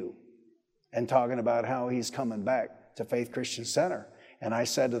mocking you and talking about how he's coming back to Faith Christian Center. And I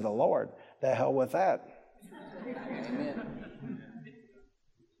said to the Lord, the hell with that. Amen.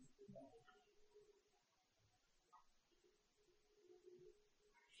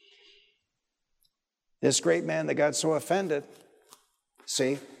 This great man that got so offended,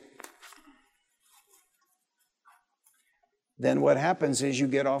 see, then what happens is you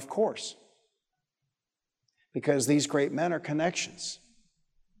get off course. Because these great men are connections.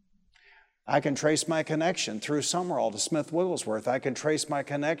 I can trace my connection through Summerall to Smith Wigglesworth. I can trace my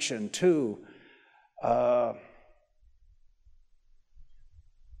connection to what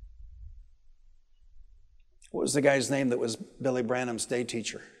was the guy's name that was Billy Branham's day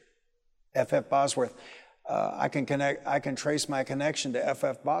teacher? F.F. Bosworth. I can trace my connection to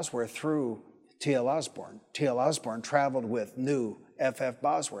F.F. Bosworth through T.L. Osborne. T.L. Osborne traveled with new F.F.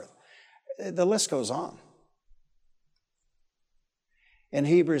 Bosworth. The list goes on. In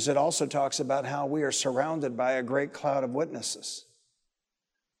Hebrews, it also talks about how we are surrounded by a great cloud of witnesses.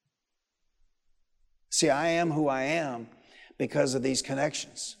 See, I am who I am because of these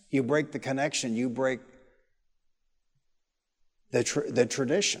connections. You break the connection, you break the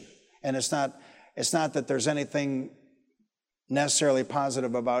tradition. And it's not that there's anything necessarily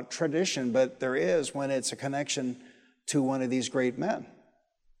positive about tradition, but there is when it's a connection to one of these great men.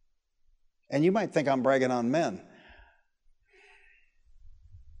 And you might think I'm bragging on men.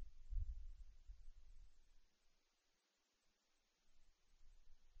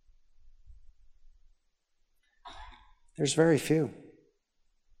 There's very few.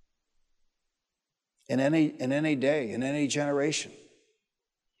 In any day, in any generation.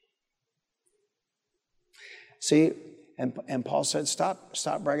 See, and Paul said,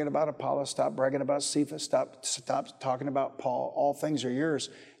 stop bragging about Apollos, stop bragging about Cephas, stop talking about Paul. All things are yours.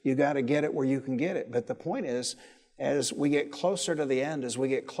 You got to get it where you can get it. But the point is, as we get closer to the end, as we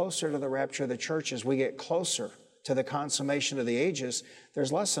get closer to the rapture of the church, as we get closer to the consummation of the ages,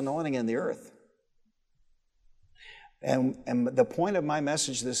 there's less anointing in the earth. And the point of my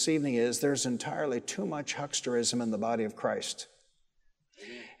message this evening is there's entirely too much hucksterism in the body of Christ.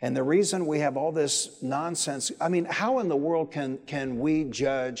 And the reason we have all this nonsense, I mean, how in the world can we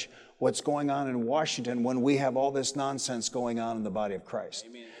judge what's going on in Washington when we have all this nonsense going on in the body of Christ?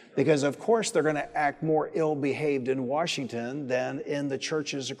 Amen. Because, of course, they're going to act more ill-behaved in Washington than in the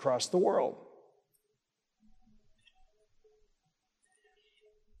churches across the world.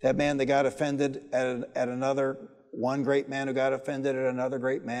 That man that got offended at another, one great man who got offended at another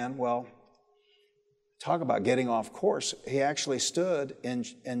great man, well, talk about getting off course. He actually stood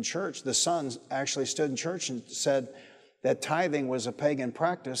in church. The son actually stood in church and said that tithing was a pagan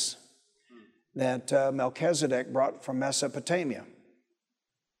practice that Melchizedek brought from Mesopotamia.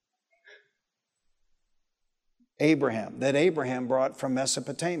 Abraham brought from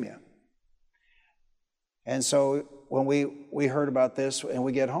Mesopotamia. And so when we heard about this and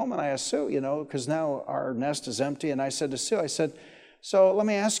we get home, and I asked Sue, because now our nest is empty, and I said to Sue, I said, so let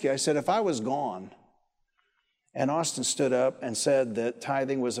me ask you, I said, if I was gone and Austin stood up and said that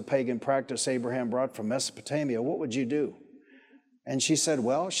tithing was a pagan practice Abraham brought from Mesopotamia, what would you do? And she said,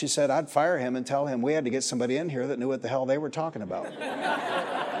 I'd fire him and tell him we had to get somebody in here that knew what the hell they were talking about.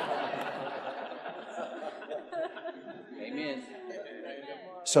 Amen.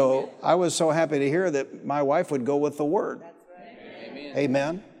 So I was so happy to hear that my wife would go with the Word. Amen.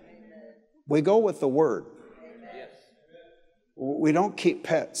 Amen. We go with the Word. Yes. We don't keep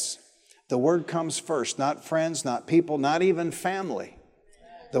pets. The Word comes first, not friends, not people, not even family.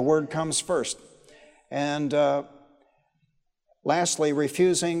 The Word comes first. And lastly,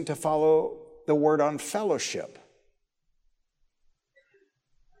 refusing to follow the Word on fellowship.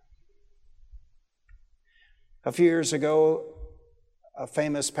 A few years ago, a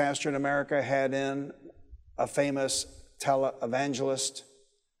famous pastor in America had in a famous televangelist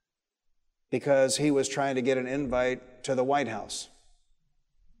because he was trying to get an invite to the White House.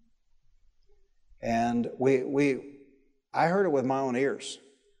 And I heard it with my own ears.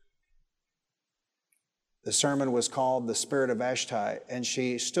 The sermon was called The Spirit of Vashti, and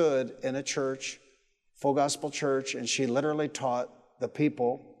she stood in a church, full gospel church, and she literally taught the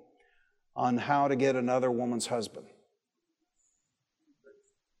people on how to get another woman's husband.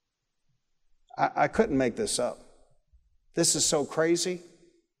 I couldn't make this up. This is so crazy,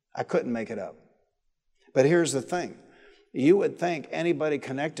 I couldn't make it up. But here's the thing. You would think anybody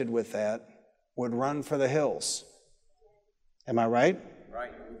connected with that would run for the hills. Am I right?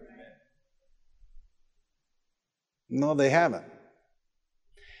 Right. No, they haven't.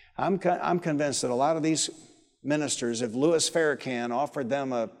 I'm convinced that a lot of these ministers, if Louis Farrakhan offered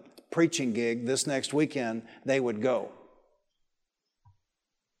them a preaching gig this next weekend, they would go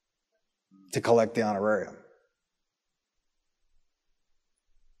to collect the honorarium.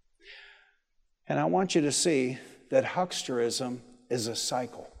 And I want you to see that hucksterism is a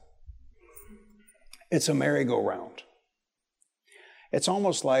cycle. It's a merry-go-round. It's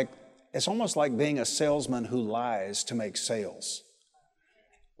almost like being a salesman who lies to make sales.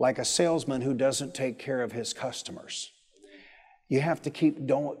 Like a salesman who doesn't take care of his customers. You have to keep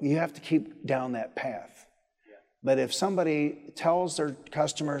down that path. But if somebody tells their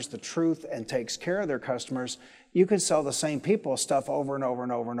customers the truth and takes care of their customers, you can sell the same people stuff over and over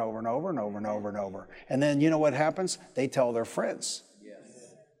and over and over and over and over and over and over. And then you know what happens? They tell their friends.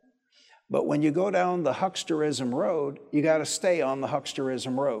 Yes. But when you go down the hucksterism road, you got to stay on the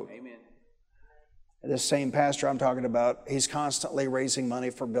hucksterism road. Amen. This same pastor I'm talking about, he's constantly raising money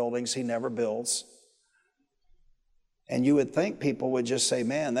for buildings he never builds. And you would think people would just say,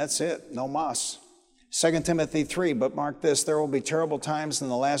 man, that's it, no mas. 2 Timothy 3, but mark this, there will be terrible times in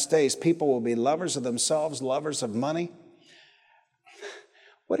the last days. People will be lovers of themselves, lovers of money.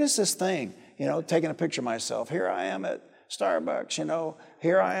 What is this thing? Taking a picture of myself. Here I am at Starbucks,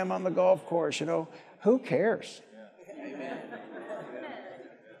 here I am on the golf course, who cares? Amen.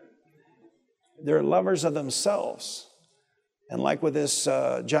 They're lovers of themselves. And like with this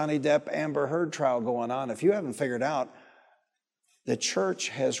Johnny Depp Amber Heard trial going on, if you haven't figured out, the church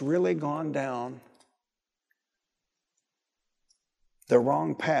has really gone down the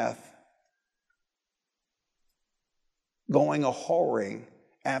wrong path, going a whoring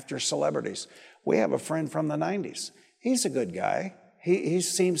after celebrities. We have a friend from the 90s. He's a good guy. He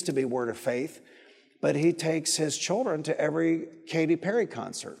seems to be word of faith, but he takes his children to every Katy Perry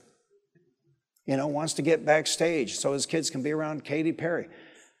concert. Wants to get backstage so his kids can be around Katy Perry.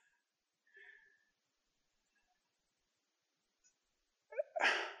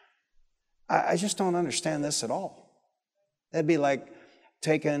 I just don't understand this at all. That'd be like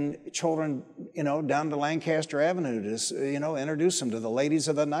taking children, down to Lancaster Avenue to, introduce them to the ladies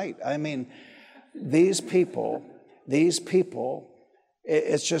of the night. I mean, these people,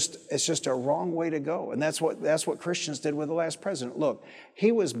 it's just a wrong way to go. And that's what Christians did with the last president. Look,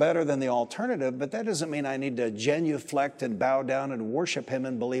 he was better than the alternative, but that doesn't mean I need to genuflect and bow down and worship him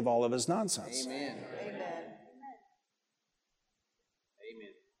and believe all of his nonsense. Amen.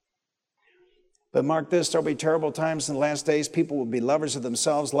 But mark this, there'll be terrible times in the last days. People will be lovers of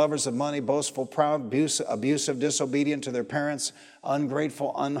themselves, lovers of money, boastful, proud, abusive, disobedient to their parents,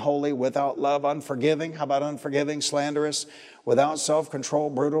 ungrateful, unholy, without love, unforgiving. How about unforgiving? Slanderous, without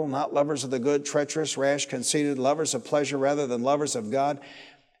self-control, brutal, not lovers of the good, treacherous, rash, conceited, lovers of pleasure rather than lovers of God,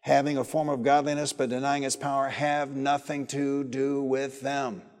 having a form of godliness but denying its power. Have nothing to do with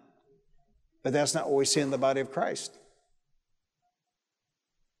them. But that's not what we see in the body of Christ.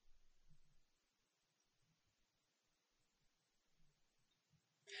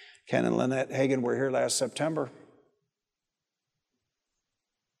 Ken and Lynette Hagan were here last September.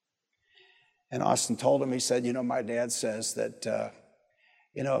 And Austin told him, he said, my dad says that,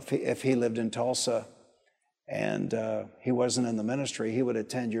 if he lived in Tulsa and he wasn't in the ministry, he would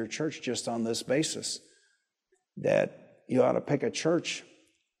attend your church just on this basis, that you ought to pick a church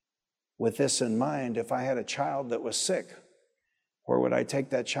with this in mind. If I had a child that was sick, where would I take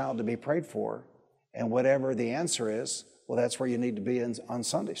that child to be prayed for? And whatever the answer is, well, that's where you need to be on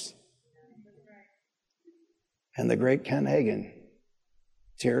Sundays. And the great Ken Hagan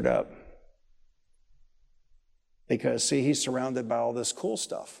teared up. Because, see, he's surrounded by all this cool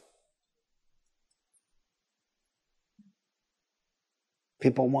stuff.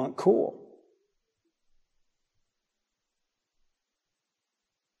 People want cool.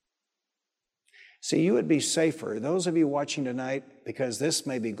 See, you would be safer, those of you watching tonight, because this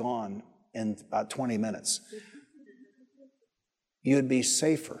may be gone in about 20 minutes. You'd be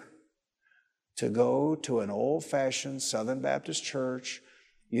safer to go to an old-fashioned Southern Baptist church.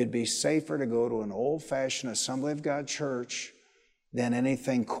 You'd be safer to go to an old-fashioned Assembly of God church than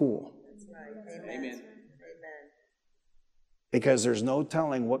anything cool. That's right. Amen. Amen. Amen. Because there's no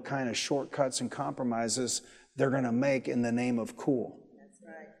telling what kind of shortcuts and compromises they're going to make in the name of cool. That's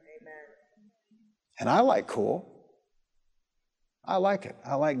right. Amen. And I like cool. I like it.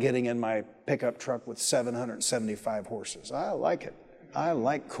 I like getting in my pickup truck with 775 horses. I like it. I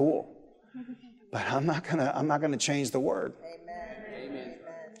like cool. But I'm not gonna change the word. Amen.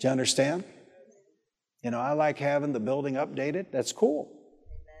 Do you understand? I like having the building updated. That's cool.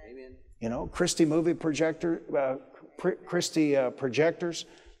 Amen. Christie movie projector, Christie projectors.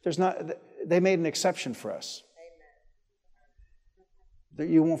 They made an exception for us.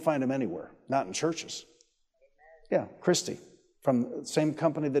 You won't find them anywhere, not in churches. Yeah, Christie, from the same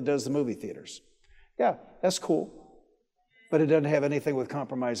company that does the movie theaters. Yeah, that's cool. But it doesn't have anything with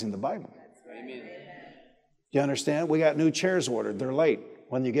compromising the Bible. Amen. You understand? We got new chairs ordered. They're late.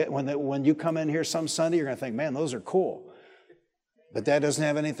 When you come in here some Sunday, you're going to think, man, those are cool. But that doesn't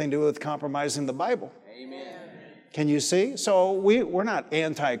have anything to do with compromising the Bible. Amen. Can you see? So we're not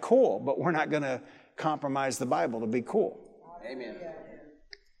anti-cool, but we're not going to compromise the Bible to be cool. Amen.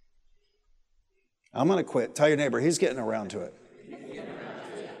 I'm going to quit. Tell your neighbor, he's getting around to it.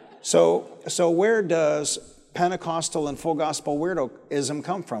 So where does Pentecostal and full gospel weirdoism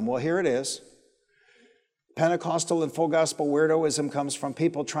come from? Well, here it is. Pentecostal and full gospel weirdoism comes from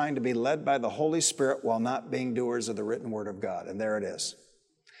people trying to be led by the Holy Spirit while not being doers of the written word of God. And there it is.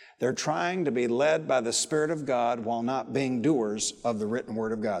 They're trying to be led by the Spirit of God while not being doers of the written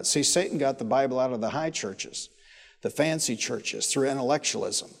word of God. See, Satan got the Bible out of the high churches, the fancy churches, through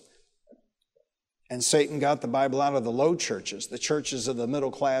intellectualism. And Satan got the Bible out of the low churches, the churches of the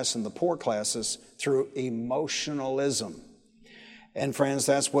middle class and the poor classes, through emotionalism. And friends,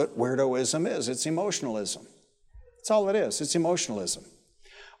 that's what weirdoism is. It's emotionalism. That's all it is. It's emotionalism.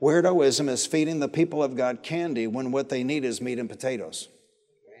 Weirdoism is feeding the people of God candy when what they need is meat and potatoes.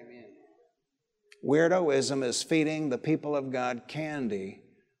 Amen. Weirdoism is feeding the people of God candy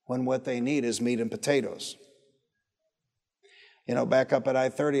when what they need is meat and potatoes. Back up at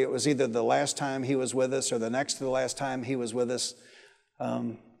I-30, it was either the last time he was with us or the next to the last time he was with us.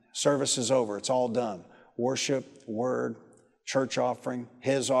 Service is over. It's all done. Worship, word, church offering,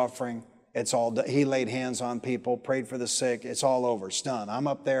 his offering, it's all done. He laid hands on people, prayed for the sick. It's all over. It's done. I'm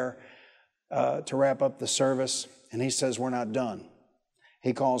up there to wrap up the service, and he says, we're not done.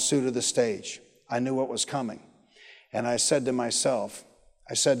 He calls Sue to the stage. I knew what was coming. And I said to myself,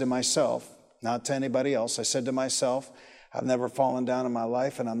 not to anybody else, I said to myself, I've never fallen down in my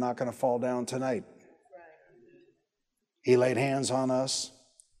life, and I'm not going to fall down tonight. He laid hands on us,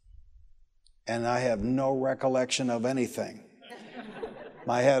 and I have no recollection of anything.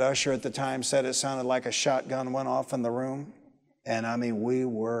 My head usher at the time said it sounded like a shotgun went off in the room, and we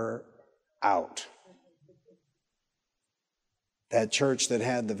were out. That church that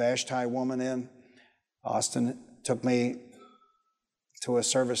had the Vashti woman in, Austin took me to a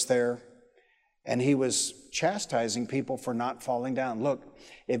service there, and he was chastising people for not falling down. Look,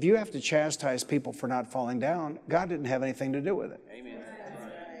 if you have to chastise people for not falling down, God didn't have anything to do with it. Amen.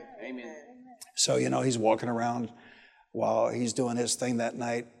 Amen. So, he's walking around while he's doing his thing that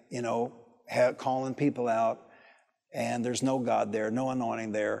night, calling people out, and there's no God there, no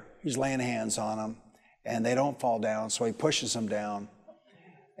anointing there. He's laying hands on them, and they don't fall down, so he pushes them down.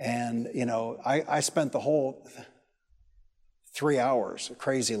 And, I spent the whole 3 hours, a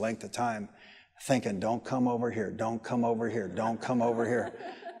crazy length of time, thinking, don't come over here, don't come over here, don't come over here.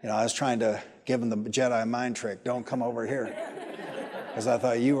 I was trying to give him the Jedi mind trick, don't come over here. Because I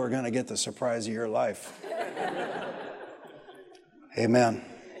thought you were going to get the surprise of your life. Amen.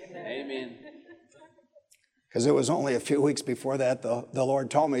 Amen. Because it was only a few weeks before that, the Lord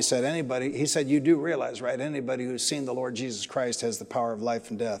told me, he said, you do realize, right, anybody who's seen the Lord Jesus Christ has the power of life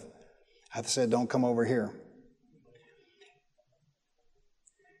and death. I said, don't come over here.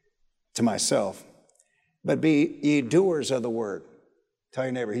 To myself. But be ye doers of the word. Tell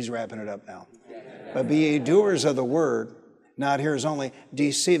your neighbor, he's wrapping it up now. But be ye doers of the word, not hearers only,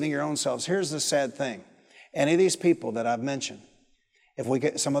 deceiving your own selves. Here's the sad thing. Any of these people that I've mentioned,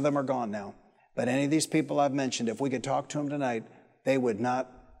 some of them are gone now, but any of these people I've mentioned, if we could talk to them tonight, they would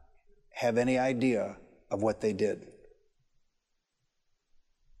not have any idea of what they did.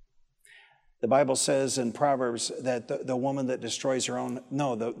 The Bible says in Proverbs that the woman that destroys her own,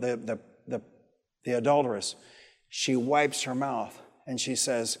 the adulteress, she wipes her mouth and she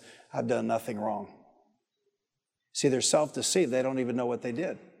says, I've done nothing wrong. See, they're self-deceived. They don't even know what they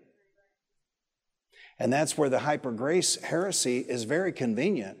did. And that's where the hyper-grace heresy is very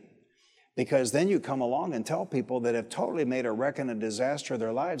convenient, because then you come along and tell people that have totally made a wreck and a disaster of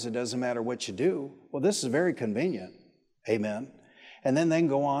their lives, it doesn't matter what you do. Well, this is very convenient. Amen. And then they can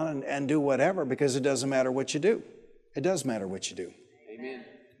go on and do whatever, because it doesn't matter what you do. It does matter what you do. Amen.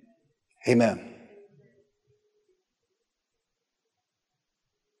 Amen.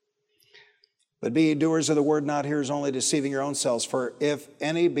 But be ye doers of the word, not hearers only, deceiving your own selves. For if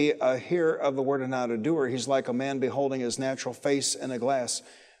any be a hearer of the word and not a doer, he's like a man beholding his natural face in a glass.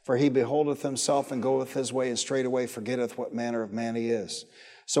 For he beholdeth himself and goeth his way, and straightway forgetteth what manner of man he is.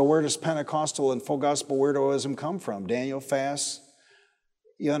 So where does Pentecostal and full gospel weirdoism come from? Daniel fasts.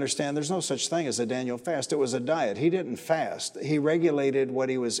 You understand, there's no such thing as a Daniel fast. It was a diet. He didn't fast. He regulated what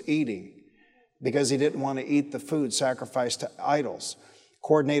he was eating because he didn't want to eat the food sacrificed to idols.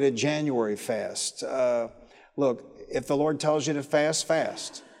 Coordinated January fast. Look, if the Lord tells you to fast,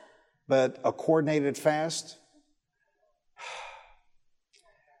 fast. But a coordinated fast,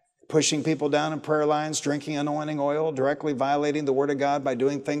 pushing people down in prayer lines, drinking anointing oil, directly violating the Word of God by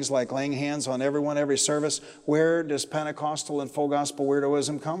doing things like laying hands on everyone every service. Where does Pentecostal and full gospel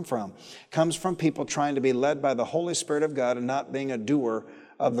weirdoism come from? It comes from people trying to be led by the Holy Spirit of God and not being a doer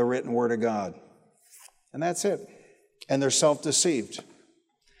of the written Word of God. And that's it. And they're self-deceived.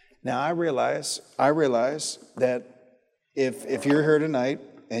 Now, I realize that if you're here tonight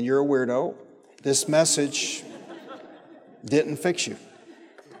and you're a weirdo, this message didn't fix you.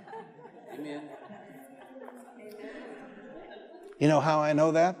 Amen. You know how I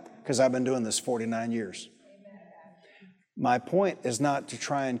know that? Because I've been doing this 49 years. My point is not to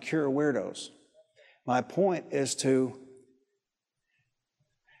try and cure weirdos. My point is to,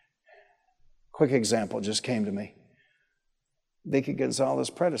 quick example just came to me. Vicki Gonzalez's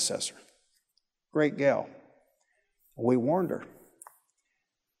predecessor, great gal. We warned her.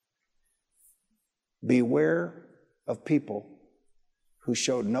 Beware of people who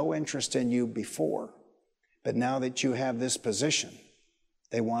showed no interest in you before, but now that you have this position,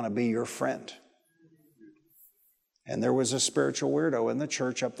 they want to be your friend. And there was a spiritual weirdo in the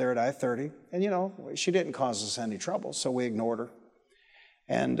church up there at I-30, and she didn't cause us any trouble, so we ignored her.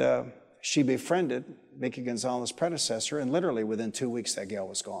 And she befriended Vicki Gonzalez's predecessor, and literally within 2 weeks, that gal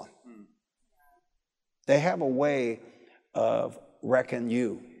was gone. They have a way of wrecking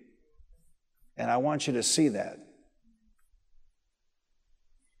you. And I want you to see that.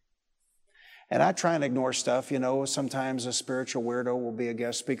 And I try and ignore stuff. Sometimes a spiritual weirdo will be a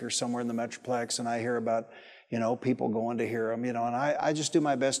guest speaker somewhere in the Metroplex, and I hear about, people going to hear him, and I just do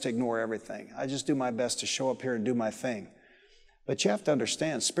my best to ignore everything. I just do my best to show up here and do my thing. But you have to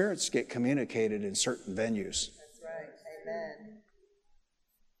understand, spirits get communicated in certain venues. That's right. Amen.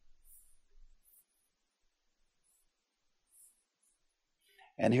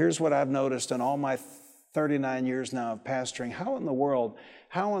 And here's what I've noticed in all my 39 years now of pastoring. How in the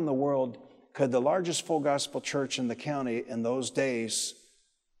world could the largest full gospel church in the county in those days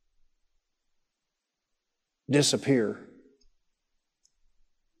disappear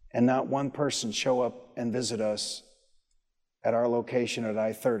and not one person show up and visit us at our location at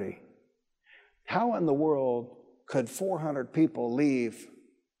I-30? How in the world could 400 people leave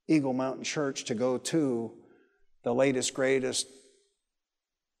Eagle Mountain Church to go to the latest, greatest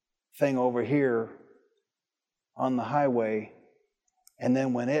thing over here on the highway, and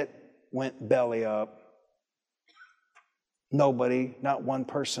then when it went belly up, not one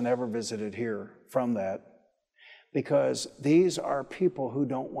person ever visited here from that? Because these are people who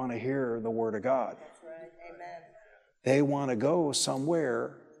don't want to hear the Word of God. That's right. Amen. They want to go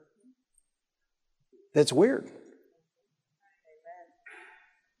somewhere that's weird.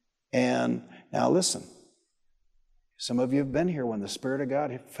 Amen. And now listen, some of you have been here when the Spirit of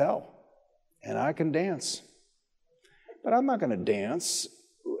God fell, and I can dance. But I'm not going to dance,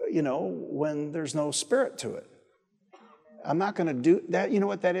 when there's no spirit to it. I'm not going to do that. You know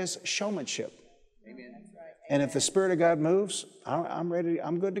what that is? Showmanship. Amen. And if the Spirit of God moves, I'm ready.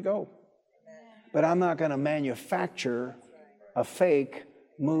 I'm good to go. But I'm not going to manufacture a fake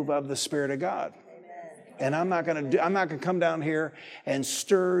move of the Spirit of God. And I'm not going to come down here and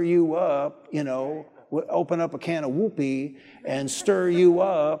stir you up, open up a can of whoopee and stir you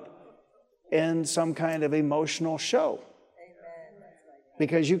up in some kind of emotional show.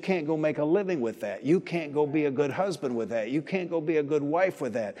 Because you can't go make a living with that. You can't go be a good husband with that. You can't go be a good wife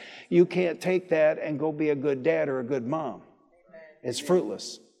with that. You can't take that and go be a good dad or a good mom. It's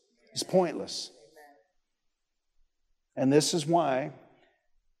fruitless. It's pointless. And this is why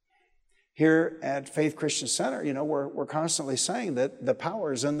here at Faith Christian Center, we're constantly saying that the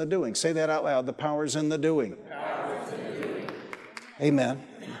power is in the doing. Say that out loud. The power is in the doing. Amen.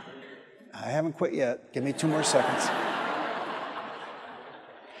 I haven't quit yet. Give me 2 more seconds.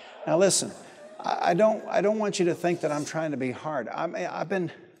 Now listen, I don't want you to think that I'm trying to be hard. I've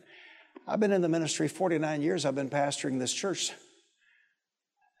been in the ministry 49 years. I've been pastoring this church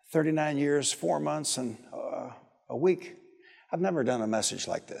 39 years, 4 months, and a week. I've never done a message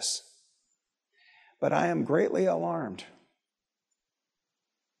like this. But I am greatly alarmed.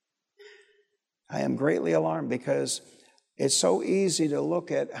 I am greatly alarmed because it's so easy to look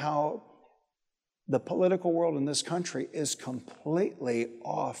at how the political world in this country is completely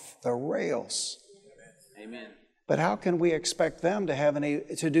off the rails. Amen. But how can we expect them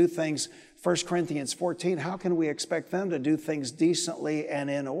to do things, 1 Corinthians 14, how can we expect them to do things decently and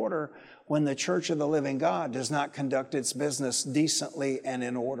in order when the Church of the Living God does not conduct its business decently and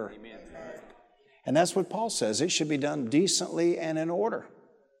in order? Amen. And that's what Paul says. It should be done decently and in order.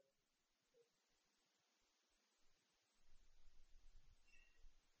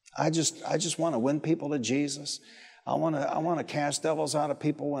 I just want to win people to Jesus. I want to cast devils out of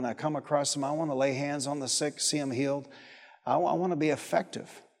people when I come across them. I want to lay hands on the sick, see them healed. I want to be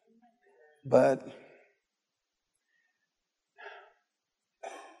effective. But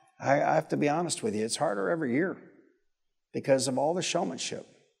I have to be honest with you, it's harder every year because of all the showmanship.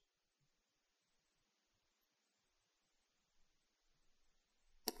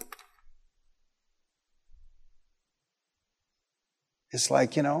 It's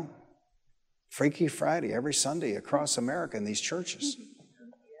like, Freaky Friday every Sunday across America in these churches.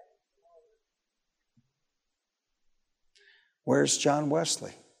 Where's John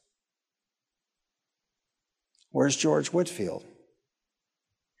Wesley? Where's George Whitefield?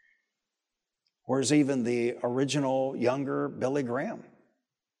 Where's even the original younger Billy Graham?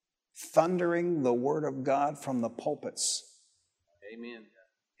 Thundering the Word of God from the pulpits. Amen.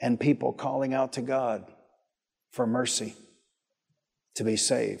 And people calling out to God for mercy to be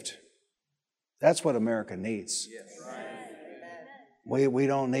saved. That's what America needs. Yes. We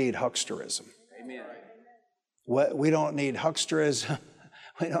don't need hucksterism. Amen. We don't need hucksterism.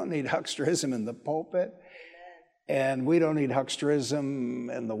 We don't need hucksterism in the pulpit. And we don't need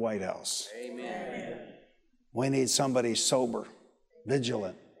hucksterism in the White House. Amen. We need somebody sober,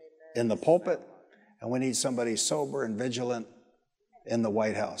 vigilant in the pulpit. And we need somebody sober and vigilant in the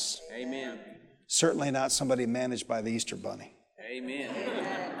White House. Amen. Certainly not somebody managed by the Easter Bunny.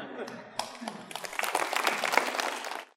 Amen.